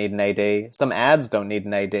videos don't need an AD, some ads don't need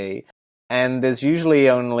an AD, and there's usually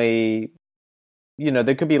only,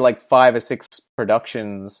 there could be like 5 or 6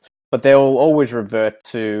 productions, but they'll always revert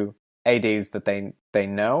to ADs that they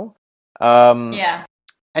know. And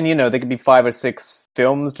there could be 5 or 6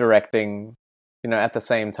 films directing, at the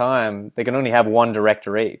same time. They can only have one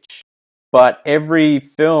director each. But every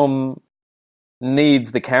film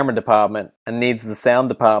needs the camera department and needs the sound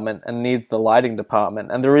department and needs the lighting department,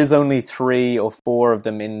 and there is only 3 or 4 of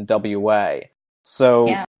them in WA.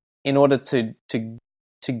 So in order to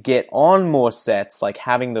get on more sets, like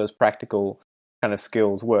having those practical kind of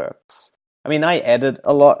skills works. I mean, I edit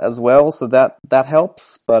a lot as well, so that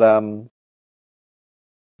helps. But I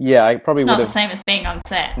probably would. It's not the same as being on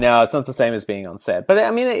set. No, it's not the same as being on set. But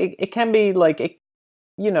I mean, it can be like it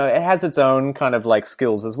has its own kind of like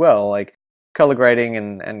skills as well, like color grading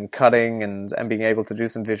and cutting and being able to do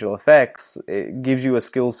some visual effects. It gives you a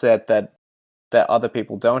skill set that other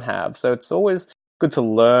people don't have. So it's always good to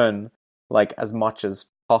learn like as much as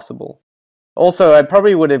possible. Also, I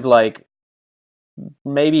probably would have like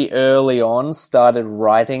maybe early on started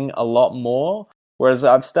writing a lot more, whereas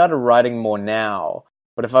I've started writing more now.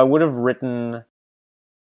 But if I would have written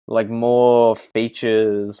like more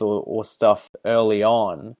features or stuff early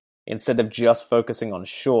on, instead of just focusing on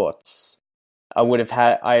shorts,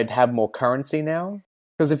 I'd have more currency now.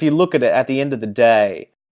 Because if you look at it, at the end of the day,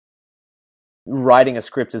 writing a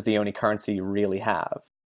script is the only currency you really have.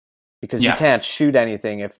 Because you can't shoot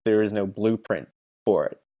anything if there is no blueprint for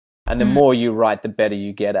it. And the more you write, the better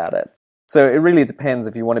you get at it. So it really depends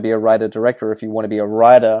if you want to be a writer-director or if you want to be a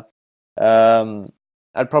writer.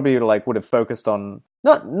 I'd probably would have focused on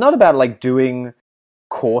not about like doing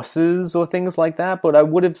courses or things like that, but I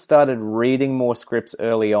would have started reading more scripts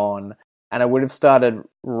early on, and I would have started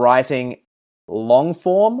writing long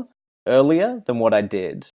form earlier than what I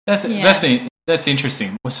did. That's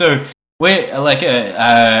interesting. So where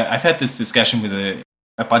I've had this discussion with a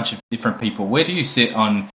bunch of different people. Where do you sit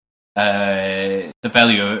on the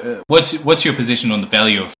value? What's your position on the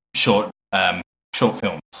value of short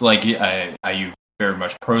films? Like, are you very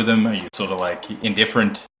much pro them? Are you sort of like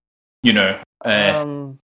indifferent? You know.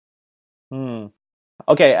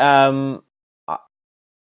 Okay. I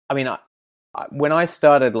mean, when I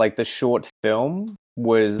started, like the short film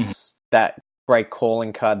was that great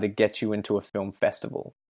calling card that gets you into a film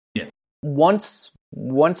festival. Yes. Once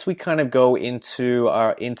we kind of go into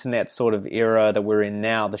our internet sort of era that we're in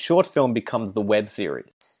now, the short film becomes the web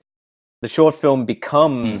series. The short film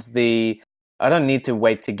becomes I don't need to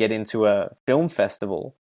wait to get into a film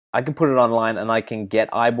festival. I can put it online and I can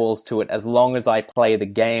get eyeballs to it as long as I play the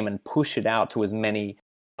game and push it out to as many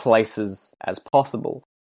places as possible.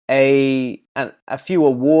 A few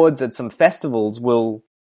awards at some festivals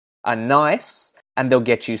are nice and they'll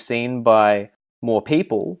get you seen by more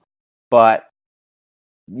people, but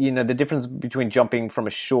you know the difference between jumping from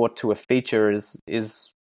a short to a feature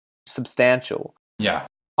is substantial. Yeah.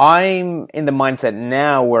 I'm in the mindset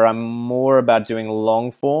now where I'm more about doing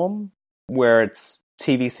long form, where it's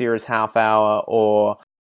TV series half hour or,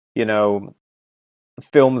 you know,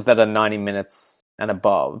 films that are 90 minutes and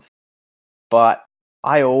above. But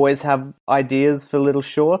I always have ideas for little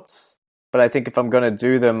shorts, but I think if I'm going to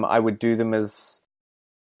do them, I would do them as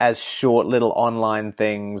short little online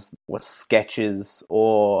things or sketches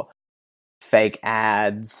or fake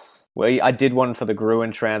ads. Well, I did one for the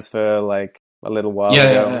Gruen transfer like a little while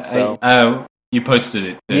ago. So you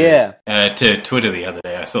posted it to Twitter the other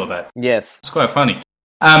day. I saw that. Yes. It's quite funny.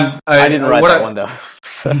 I didn't write that one, though.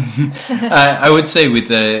 I would say with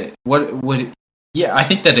the... I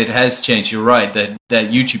think that it has changed. You're right, that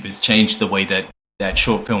YouTube has changed the way that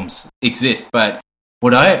short films exist. But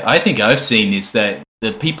what I think I've seen is that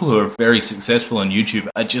the people who are very successful on YouTube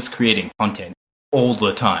are just creating content all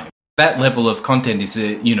the time. That level of content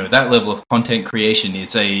that level of content creation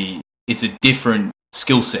is a different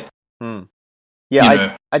skill set.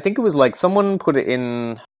 Yeah, I think it was like someone put it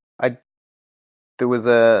in. There was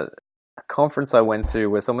a conference I went to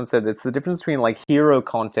where someone said it's the difference between like hero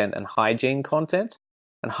content and hygiene content.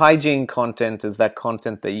 And hygiene content is that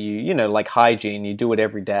content that you like hygiene, you do it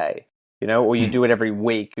every day, or you do it every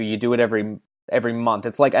week, or you do it every month.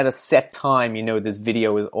 It's like at a set time, this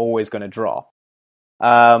video is always going to drop.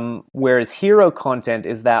 Whereas hero content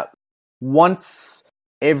is that once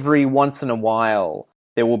in a while,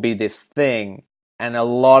 there will be this thing and a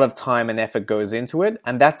lot of time and effort goes into it.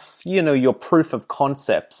 And that's, your proof of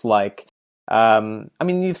concepts. Like,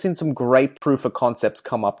 you've seen some great proof of concepts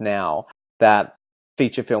come up now that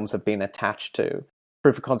feature films have been attached to.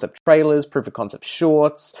 Proof of concept trailers, proof of concept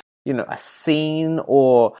shorts, a scene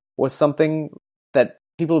or something that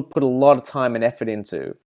people put a lot of time and effort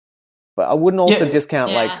into. But I wouldn't also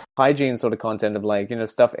discount like hygiene sort of content of like,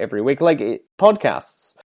 stuff every week, like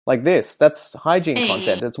podcasts like this. That's hygiene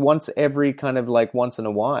content. It's once every kind of like once in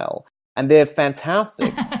a while. And they're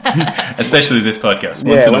fantastic. Especially this podcast.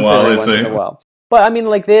 Once in a while. But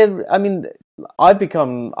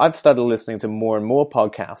I've started listening to more and more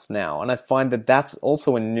podcasts now. And I find that that's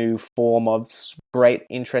also a new form of great,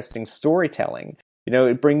 interesting storytelling.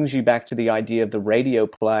 It brings you back to the idea of the radio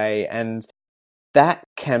play, and that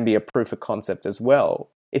can be a proof of concept as well.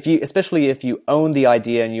 Especially if you own the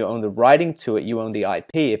idea and you own the writing to it, you own the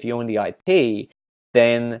IP. If you own the IP,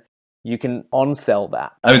 then you can on-sell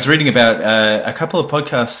that. I was reading about a couple of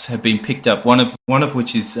podcasts have been picked up. One of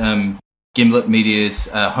which is Gimlet Media's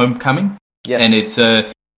Homecoming. Yes. And it's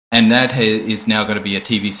and that is now going to be a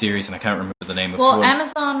TV series, and I can't remember the name of it. Well,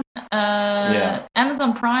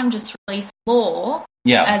 Amazon Prime just released Lore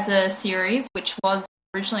as a series, which was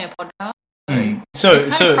originally a podcast. So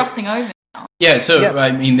it's kind of crossing over now. Yeah,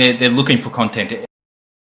 they're looking for content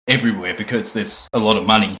everywhere because there's a lot of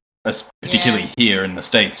money particularly here in the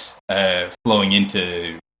States, flowing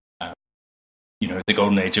into the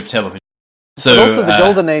golden age of television. So, but also the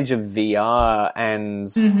golden age of VR, and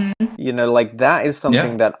that is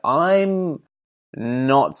something that I'm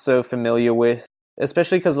not so familiar with,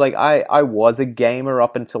 especially because I was a gamer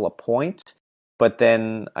up until a point, but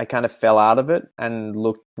then I kind of fell out of it and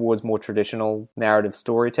looked towards more traditional narrative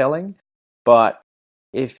storytelling. But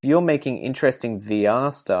if you're making interesting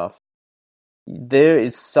VR stuff, there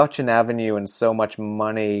is such an avenue and so much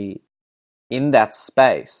money in that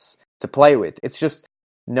space to play with. It's just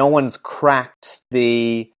no one's cracked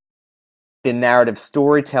the narrative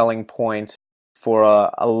storytelling point for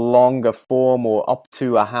a longer form, or up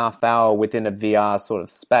to a half hour within a VR sort of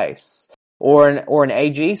space, or an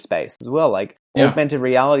AG space as well, like augmented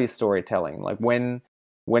reality storytelling. Like when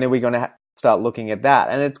are we going to start looking at that?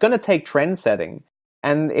 And it's going to take trend setting.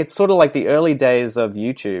 And it's sort of like the early days of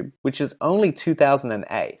YouTube, which is only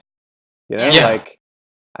 2008. It's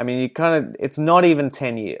not even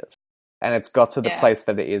 10 years. And it's got to the place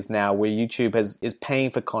that it is now, where YouTube is paying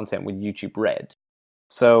for content with YouTube Red.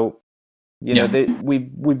 So,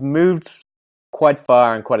 we've moved quite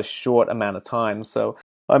far in quite a short amount of time. So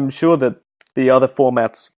I'm sure that the other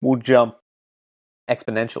formats will jump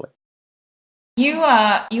exponentially. You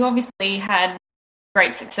obviously had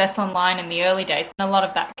great success online in the early days, and a lot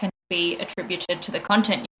of that can be attributed to the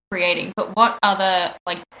content you're creating. But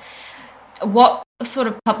what sort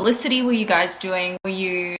of publicity were you guys doing? Were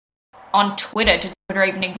you on Twitter? Did Twitter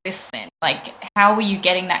even exist then? Like, how were you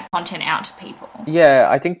getting that content out to people? Yeah,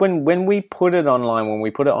 I think when we put it online, when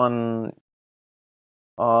we put it on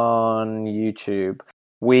YouTube,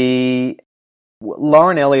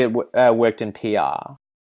 Lauren Elliott worked in PR.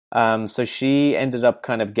 So she ended up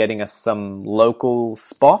kind of getting us some local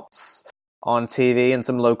spots on TV and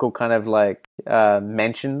some local kind of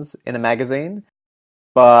mentions in a magazine.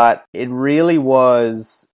 But it really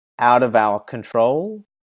was out of our control.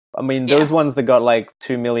 I mean, those ones that got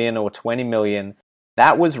 2 million or 20 million,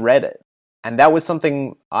 that was Reddit. And that was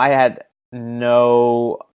something I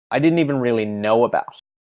didn't even really know about.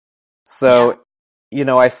 So,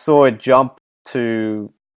 I saw it jump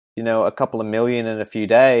to a couple of million in a few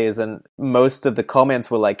days, and most of the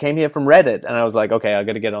comments were came here from Reddit, and I was like, okay, I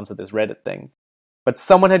got to get onto this Reddit thing. But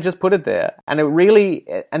someone had just put it there, and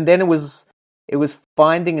then it was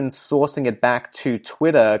finding and sourcing it back to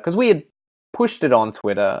Twitter, because we had pushed it on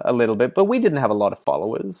Twitter a little bit, but we didn't have a lot of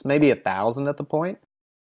followers, maybe 1,000 at the point.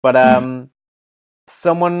 But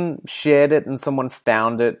someone shared it, and someone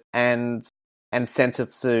found it and sent it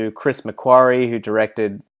to Chris McQuarrie, who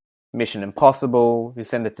directed Mission Impossible, who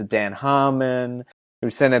sent it to Dan Harmon, who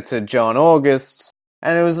sent it to John August,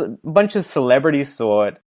 and it was a bunch of celebrities saw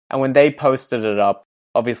it, and when they posted it up,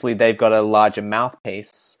 obviously they've got a larger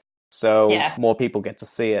mouthpiece, so more people get to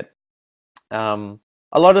see it.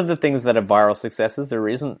 A lot of the things that are viral successes, there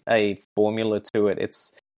isn't a formula to it.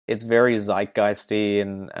 It's very zeitgeisty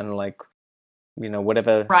and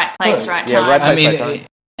whatever. Right place, right time. Right place, right time.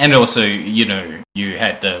 And also, you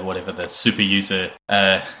had the super user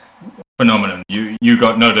phenomenon. You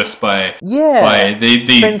got noticed by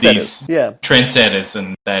these trendsetters,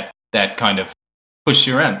 and that kind of pushed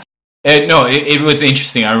you around. It was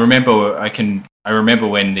interesting. I remember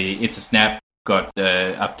when the It's a Snap got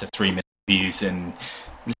up to 3 million views, and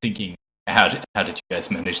I was thinking, how did you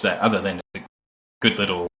guys manage that? Other than a good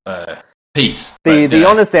little piece. The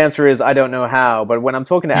honest answer is I don't know how, but when I'm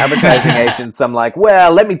talking to advertising agents, I'm like,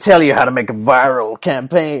 well, let me tell you how to make a viral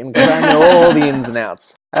campaign, because I know all the ins and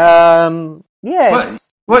outs.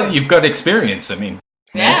 You've got experience, I mean.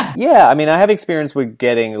 Yeah, I mean, I have experience with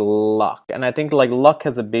getting luck, and I think luck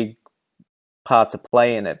has a big part to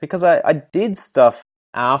play in it, because I did stuff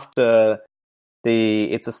after the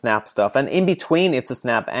It's a Snap stuff, and in between It's a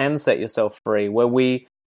Snap and Set Yourself Free, where we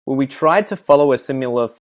tried to follow a similar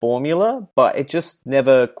formula, but it just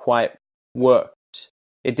never quite worked.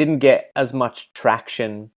 It didn't get as much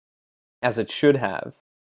traction as it should have.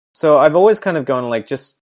 So I've always kind of gone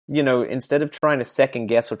instead of trying to second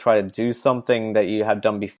guess or try to do something that you have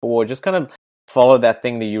done before, just kind of follow that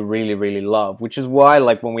thing that you really, really love, which is why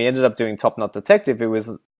when we ended up doing Top Knot Detective, it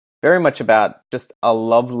was very much about just a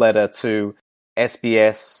love letter to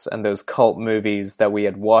SBS and those cult movies that we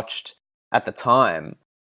had watched at the time.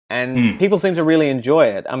 And people seem to really enjoy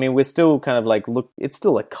it. I mean, we're still kind of it's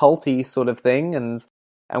still a culty sort of thing, and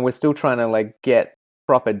we're still trying to get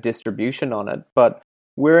proper distribution on it. But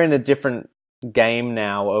we're in a different game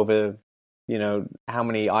now over, how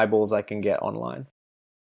many eyeballs I can get online.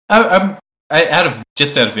 Out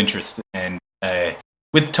of interest, and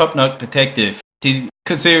with Top Knot Detective,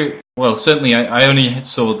 because well, certainly I only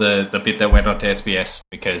saw the bit that went on to SBS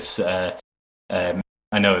because I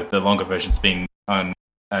know the longer version's been on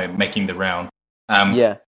making the round.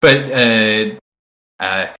 But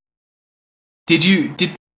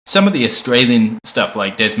did some of the Australian stuff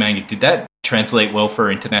like Des Manga, did that translate well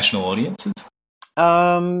for international audiences?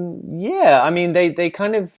 Yeah, I mean they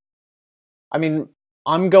kind of, I mean,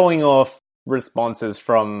 I'm going off responses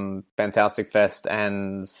from Fantastic Fest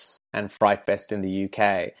and Fright Fest in the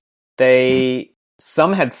UK.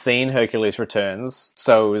 Some had seen Hercules Returns,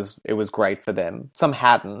 so it was great for them. Some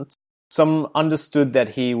hadn't. Some understood that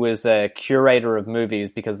he was a curator of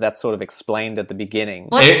movies because that's sort of explained at the beginning.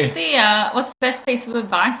 What's the best piece of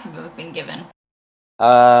advice you've ever been given?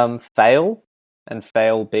 Fail, and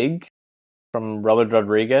fail big, from Robert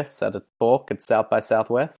Rodriguez at a talk at South by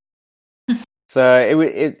Southwest. So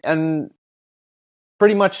it and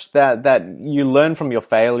pretty much that you learn from your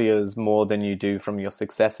failures more than you do from your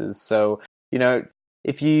successes. So, you know,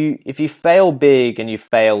 if you fail big and you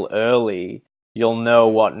fail early, you'll know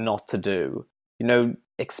what not to do. You know,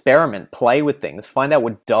 experiment, play with things, find out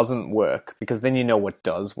what doesn't work, because then you know what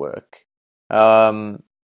does work. And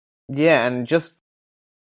just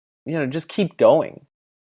keep going.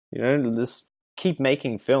 You know, just keep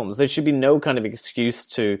making films. There should be no kind of excuse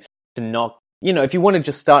to not, you know, if you want to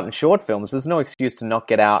just start in short films, there's no excuse to not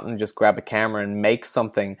get out and just grab a camera and make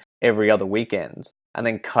something every other weekend and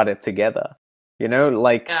then cut it together. You know,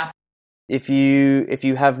 like, if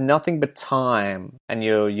you have nothing but time and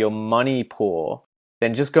you're money poor,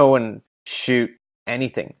 then just go and shoot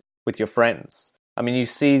anything with your friends. I mean, you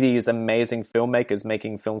see these amazing filmmakers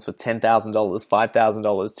making films for $10,000, $5,000,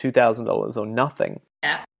 $2,000 or nothing.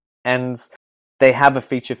 Yeah. And they have a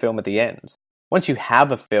feature film at the end. Once you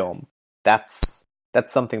have a film, that's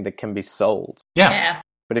something that can be sold. Yeah.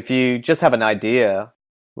 But if you just have an idea,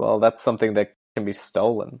 well, that's something that can be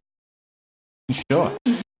stolen. Sure.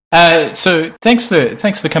 So thanks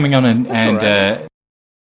for coming on and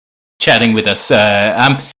chatting with us.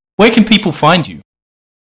 Where can people find you?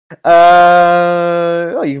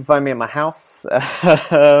 You can find me at my house.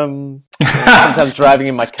 Sometimes driving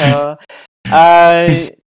in my car.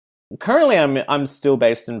 Currently, I'm still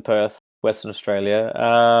based in Perth, Western Australia.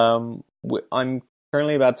 I'm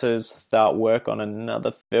currently about to start work on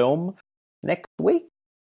another film next week.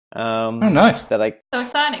 Nice. That I so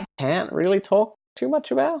exciting. Can't really talk too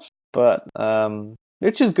much about, but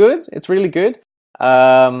which is good. It's really good.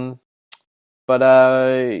 I'll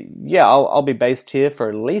be based here for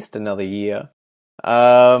at least another year.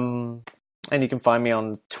 And you can find me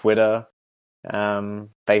on Twitter,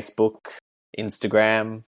 Facebook,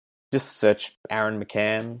 Instagram. Just search Aaron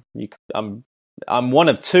McCann. I'm one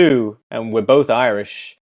of two, and we're both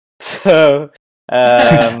Irish. So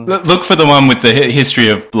look for the one with the history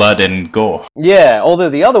of blood and gore. Yeah, although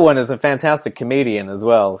the other one is a fantastic comedian as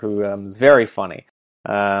well, who is very funny.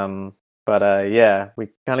 We kind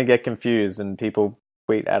of get confused, and people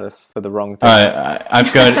tweet at us for the wrong things.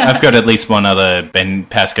 I've got at least one other Ben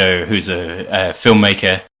Pascoe who's a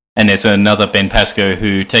filmmaker, and there's another Ben Pascoe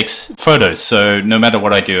who takes photos. So no matter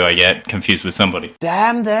what I do, I get confused with somebody.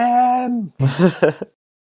 Damn them!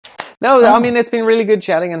 No, I mean, it's been really good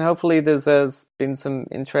chatting, and hopefully there's been some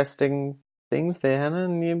interesting things there, Hannah.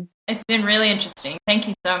 And It's been really interesting. Thank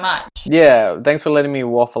you so much. Yeah, thanks for letting me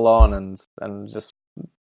waffle on and just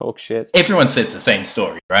talk shit. Everyone says the same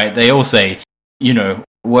story, right? They all say, you know,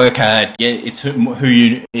 work hard, it's who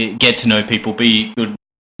you get to know people, be good,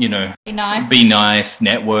 you know, be nice,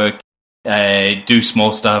 network, do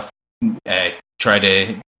small stuff, try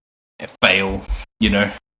to fail, you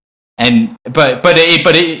know, and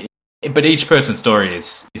but each person's story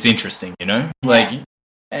is interesting, you know, like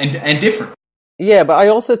and different. Yeah, but I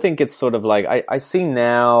also think it's sort of like I see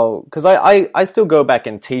now, because I still go back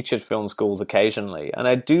and teach at film schools occasionally, and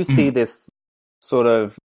I do see this sort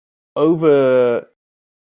of over,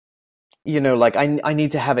 you know, like I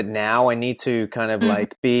need to have it now. I need to kind of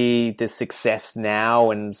like be the success now,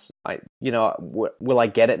 and will I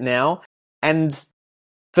get it now? And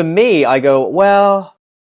for me, I go, well,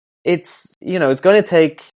 it's going to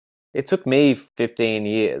take. It took me 15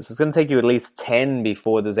 years. It's going to take you at least 10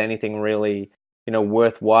 before there's anything really, you know,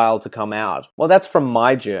 worthwhile to come out. Well, that's from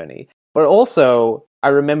my journey. But also, I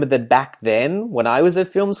remember that back then, when I was at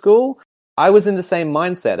film school, I was in the same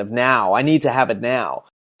mindset of now. I need to have it now.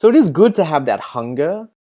 So it is good to have that hunger.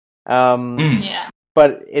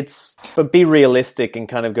 But be realistic and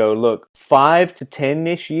kind of go, look, 5 to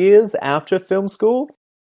 10-ish years after film school,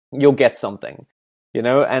 you'll get something. You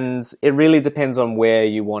know, and it really depends on where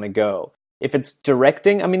you want to go. If it's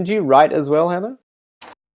directing, I mean, do you write as well, Hannah?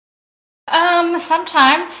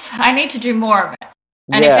 Sometimes I need to do more of it.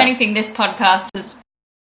 And if anything, this podcast is,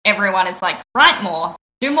 everyone is like, write more,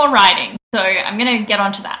 do more writing. So I'm going to get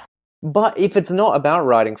onto that. But if it's not about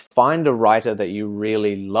writing, find a writer that you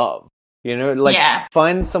really love. You know, like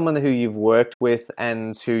find someone who you've worked with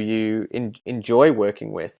and who you enjoy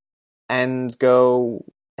working with and go,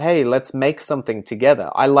 hey, let's make something together.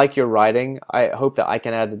 I like your writing. I hope that I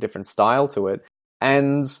can add a different style to it.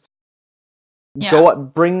 And go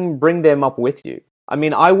up, bring them up with you. I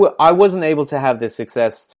mean, I wasn't able to have the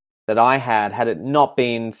success that I had it not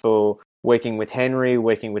been for working with Henry,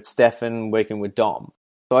 working with Stefan, working with Dom.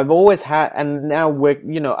 So I've always had, and now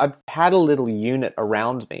I've had a little unit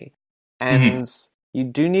around me, and you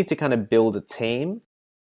do need to kind of build a team,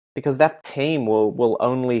 because that team will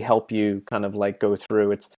only help you kind of like go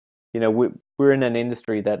through. It's, we're in an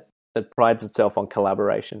industry that prides itself on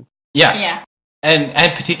collaboration. Yeah.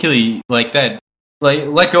 And particularly like that,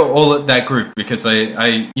 like all of that group, because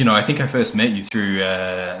I think I first met you through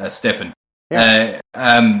Stefan, and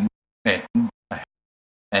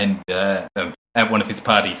at one of his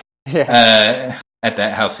parties, at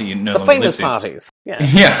that house he no longer famous lives in. parties,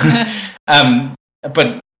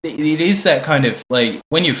 but it is that kind of like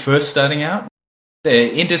when you're first starting out,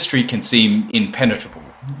 the industry can seem impenetrable.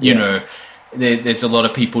 You know, there's a lot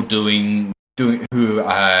of people doing who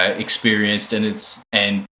are experienced,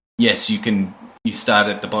 and yes, you start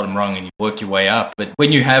at the bottom rung and you work your way up. But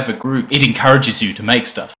when you have a group, it encourages you to make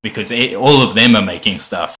stuff, because all of them are making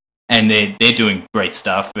stuff, and they're doing great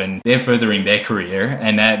stuff, and they're furthering their career,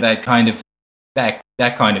 and that kind of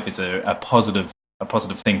is a positive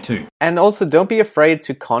thing too. And also, don't be afraid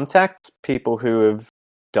to contact people who have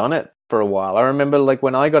done it for a while. I remember, like,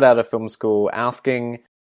 when I got out of film school, asking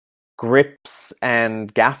grips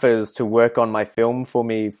and gaffers to work on my film for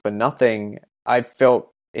me for nothing. I felt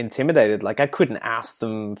intimidated. Like, I couldn't ask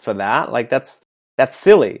them for that. Like, that's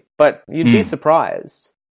silly. But you'd be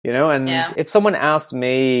surprised, And if someone asked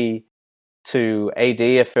me to AD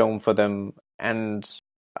a film for them and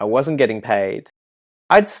I wasn't getting paid,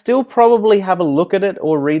 I'd still probably have a look at it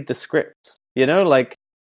or read the script,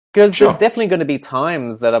 because there's definitely going to be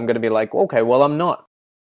times that I'm going to be like, okay, well, I'm not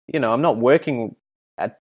working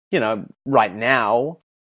at, right now,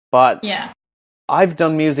 but I've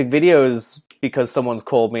done music videos because someone's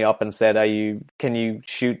called me up and said, can you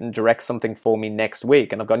shoot and direct something for me next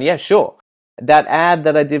week? And I've gone, yeah, sure. That ad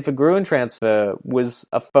that I did for Gruen Transfer was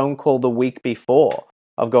a phone call the week before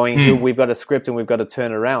of going, we've got a script and we've got to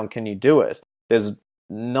turn around. Can you do it? There's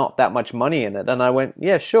not that much money in it. And I went,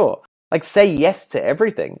 yeah, sure. Like, say yes to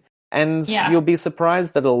everything. And you'll be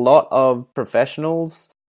surprised that a lot of professionals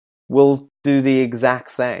will do the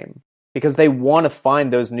exact same, because they want to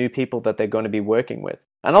find those new people that they're going to be working with.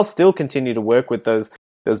 And I'll still continue to work with those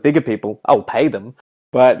bigger people. I'll pay them.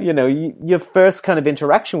 But, your first kind of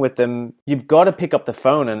interaction with them, you've got to pick up the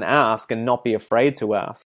phone and ask, and not be afraid to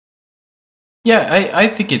ask. Yeah, I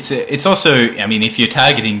think it's also, I mean, if you're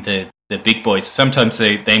targeting the big boys, sometimes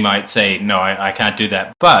they might say, no, I can't do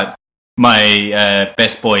that. But my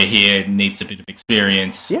best boy here needs a bit of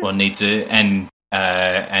experience, or needs it, and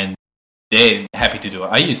they're happy to do it.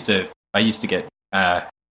 I used to get Gavin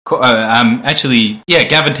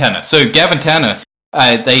Tanner. So Gavin Tanner,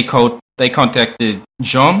 they contacted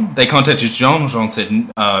Jean. Jean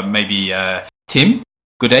said maybe Tim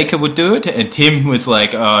Goodacre would do it, and Tim was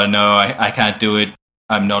like, oh no, I can't do it.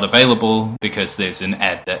 I'm not available because there's an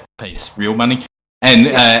ad that pays real money.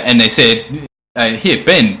 And they said, here,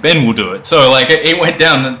 Ben will do it. So like it went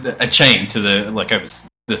down a chain to I was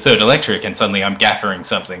the Third Electric, and suddenly I'm gaffering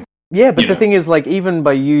something. Yeah, but the thing is, like, even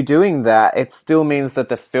by you doing that, it still means that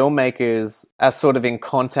the filmmakers are sort of in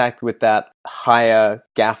contact with that higher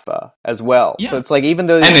gaffer as well. Yeah. So it's like, even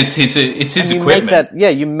though... And it's his equipment.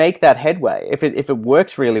 You make that headway. If it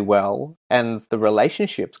works really well and the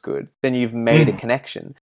relationship's good, then you've made a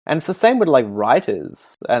connection. And it's the same with, like,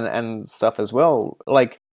 writers and stuff as well.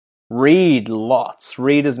 Like, read lots.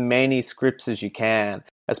 Read as many scripts as you can,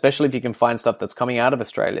 especially if you can find stuff that's coming out of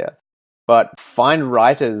Australia. But find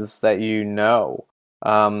writers that you know.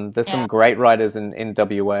 There's some great writers in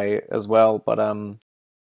WA as well. But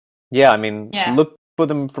look for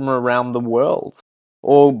them from around the world.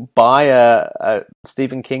 Or buy a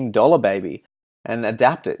Stephen King Dollar Baby and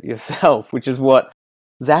adapt it yourself, which is what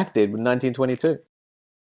Zach did with 1922.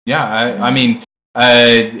 Yeah, I mean,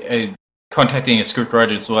 contacting a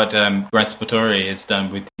scriptwriter is what Grant Spatore has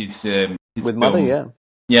done with his with film. Mother, yeah.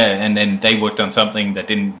 Yeah, and then they worked on something that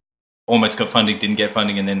almost got funding, didn't get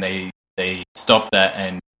funding, and then they stopped that.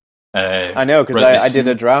 And I know, because I did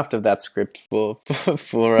a draft of that script for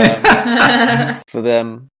for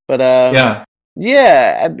them. But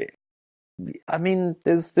I mean,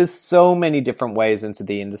 there's so many different ways into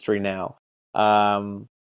the industry now,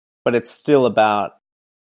 but it's still about,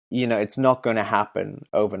 it's not going to happen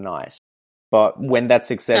overnight. But when that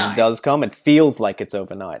success does come, it feels like it's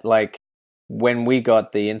overnight. Like when we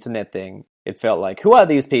got the internet thing, it felt like, who are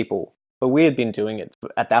these people? But we had been doing it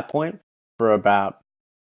at that point for about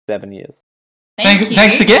 7 years.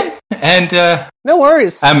 Thanks again. And no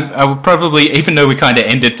worries. I will probably, even though we kind of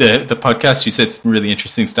ended the podcast, you said some really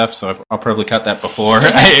interesting stuff, so I'll probably cut that before.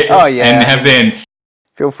 Oh yeah. And have then.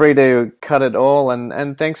 Feel free to cut it all,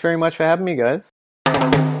 and thanks very much for having me, guys.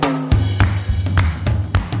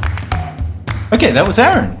 Okay, that was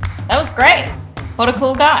Aaron. That was great. What a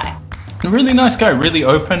cool guy. A really nice guy, really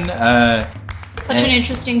open. Such an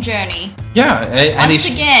interesting journey. Yeah. And Once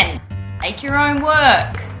again, make your own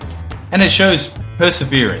work. And it shows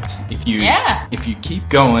perseverance. If you keep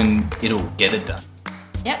going, it'll get it done.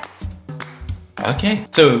 Yep. Okay.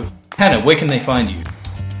 So, Hannah, where can they find you?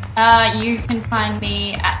 You can find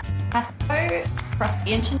me at Pasco across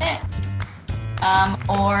the internet,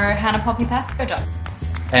 or hannahpoppypasco.com.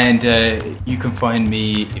 And you can find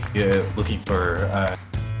me if you're looking for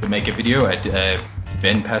to make a video at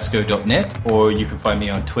benpasco.net, or you can find me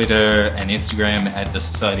on Twitter and Instagram at the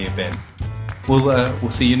Society of Ben. We'll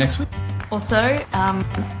see you next week. Also,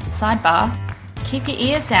 sidebar, keep your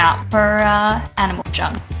ears out for Animal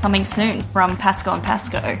Junk coming soon from Pasco and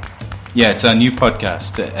Pasco. Yeah, it's our new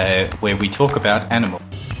podcast where we talk about animal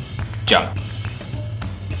junk.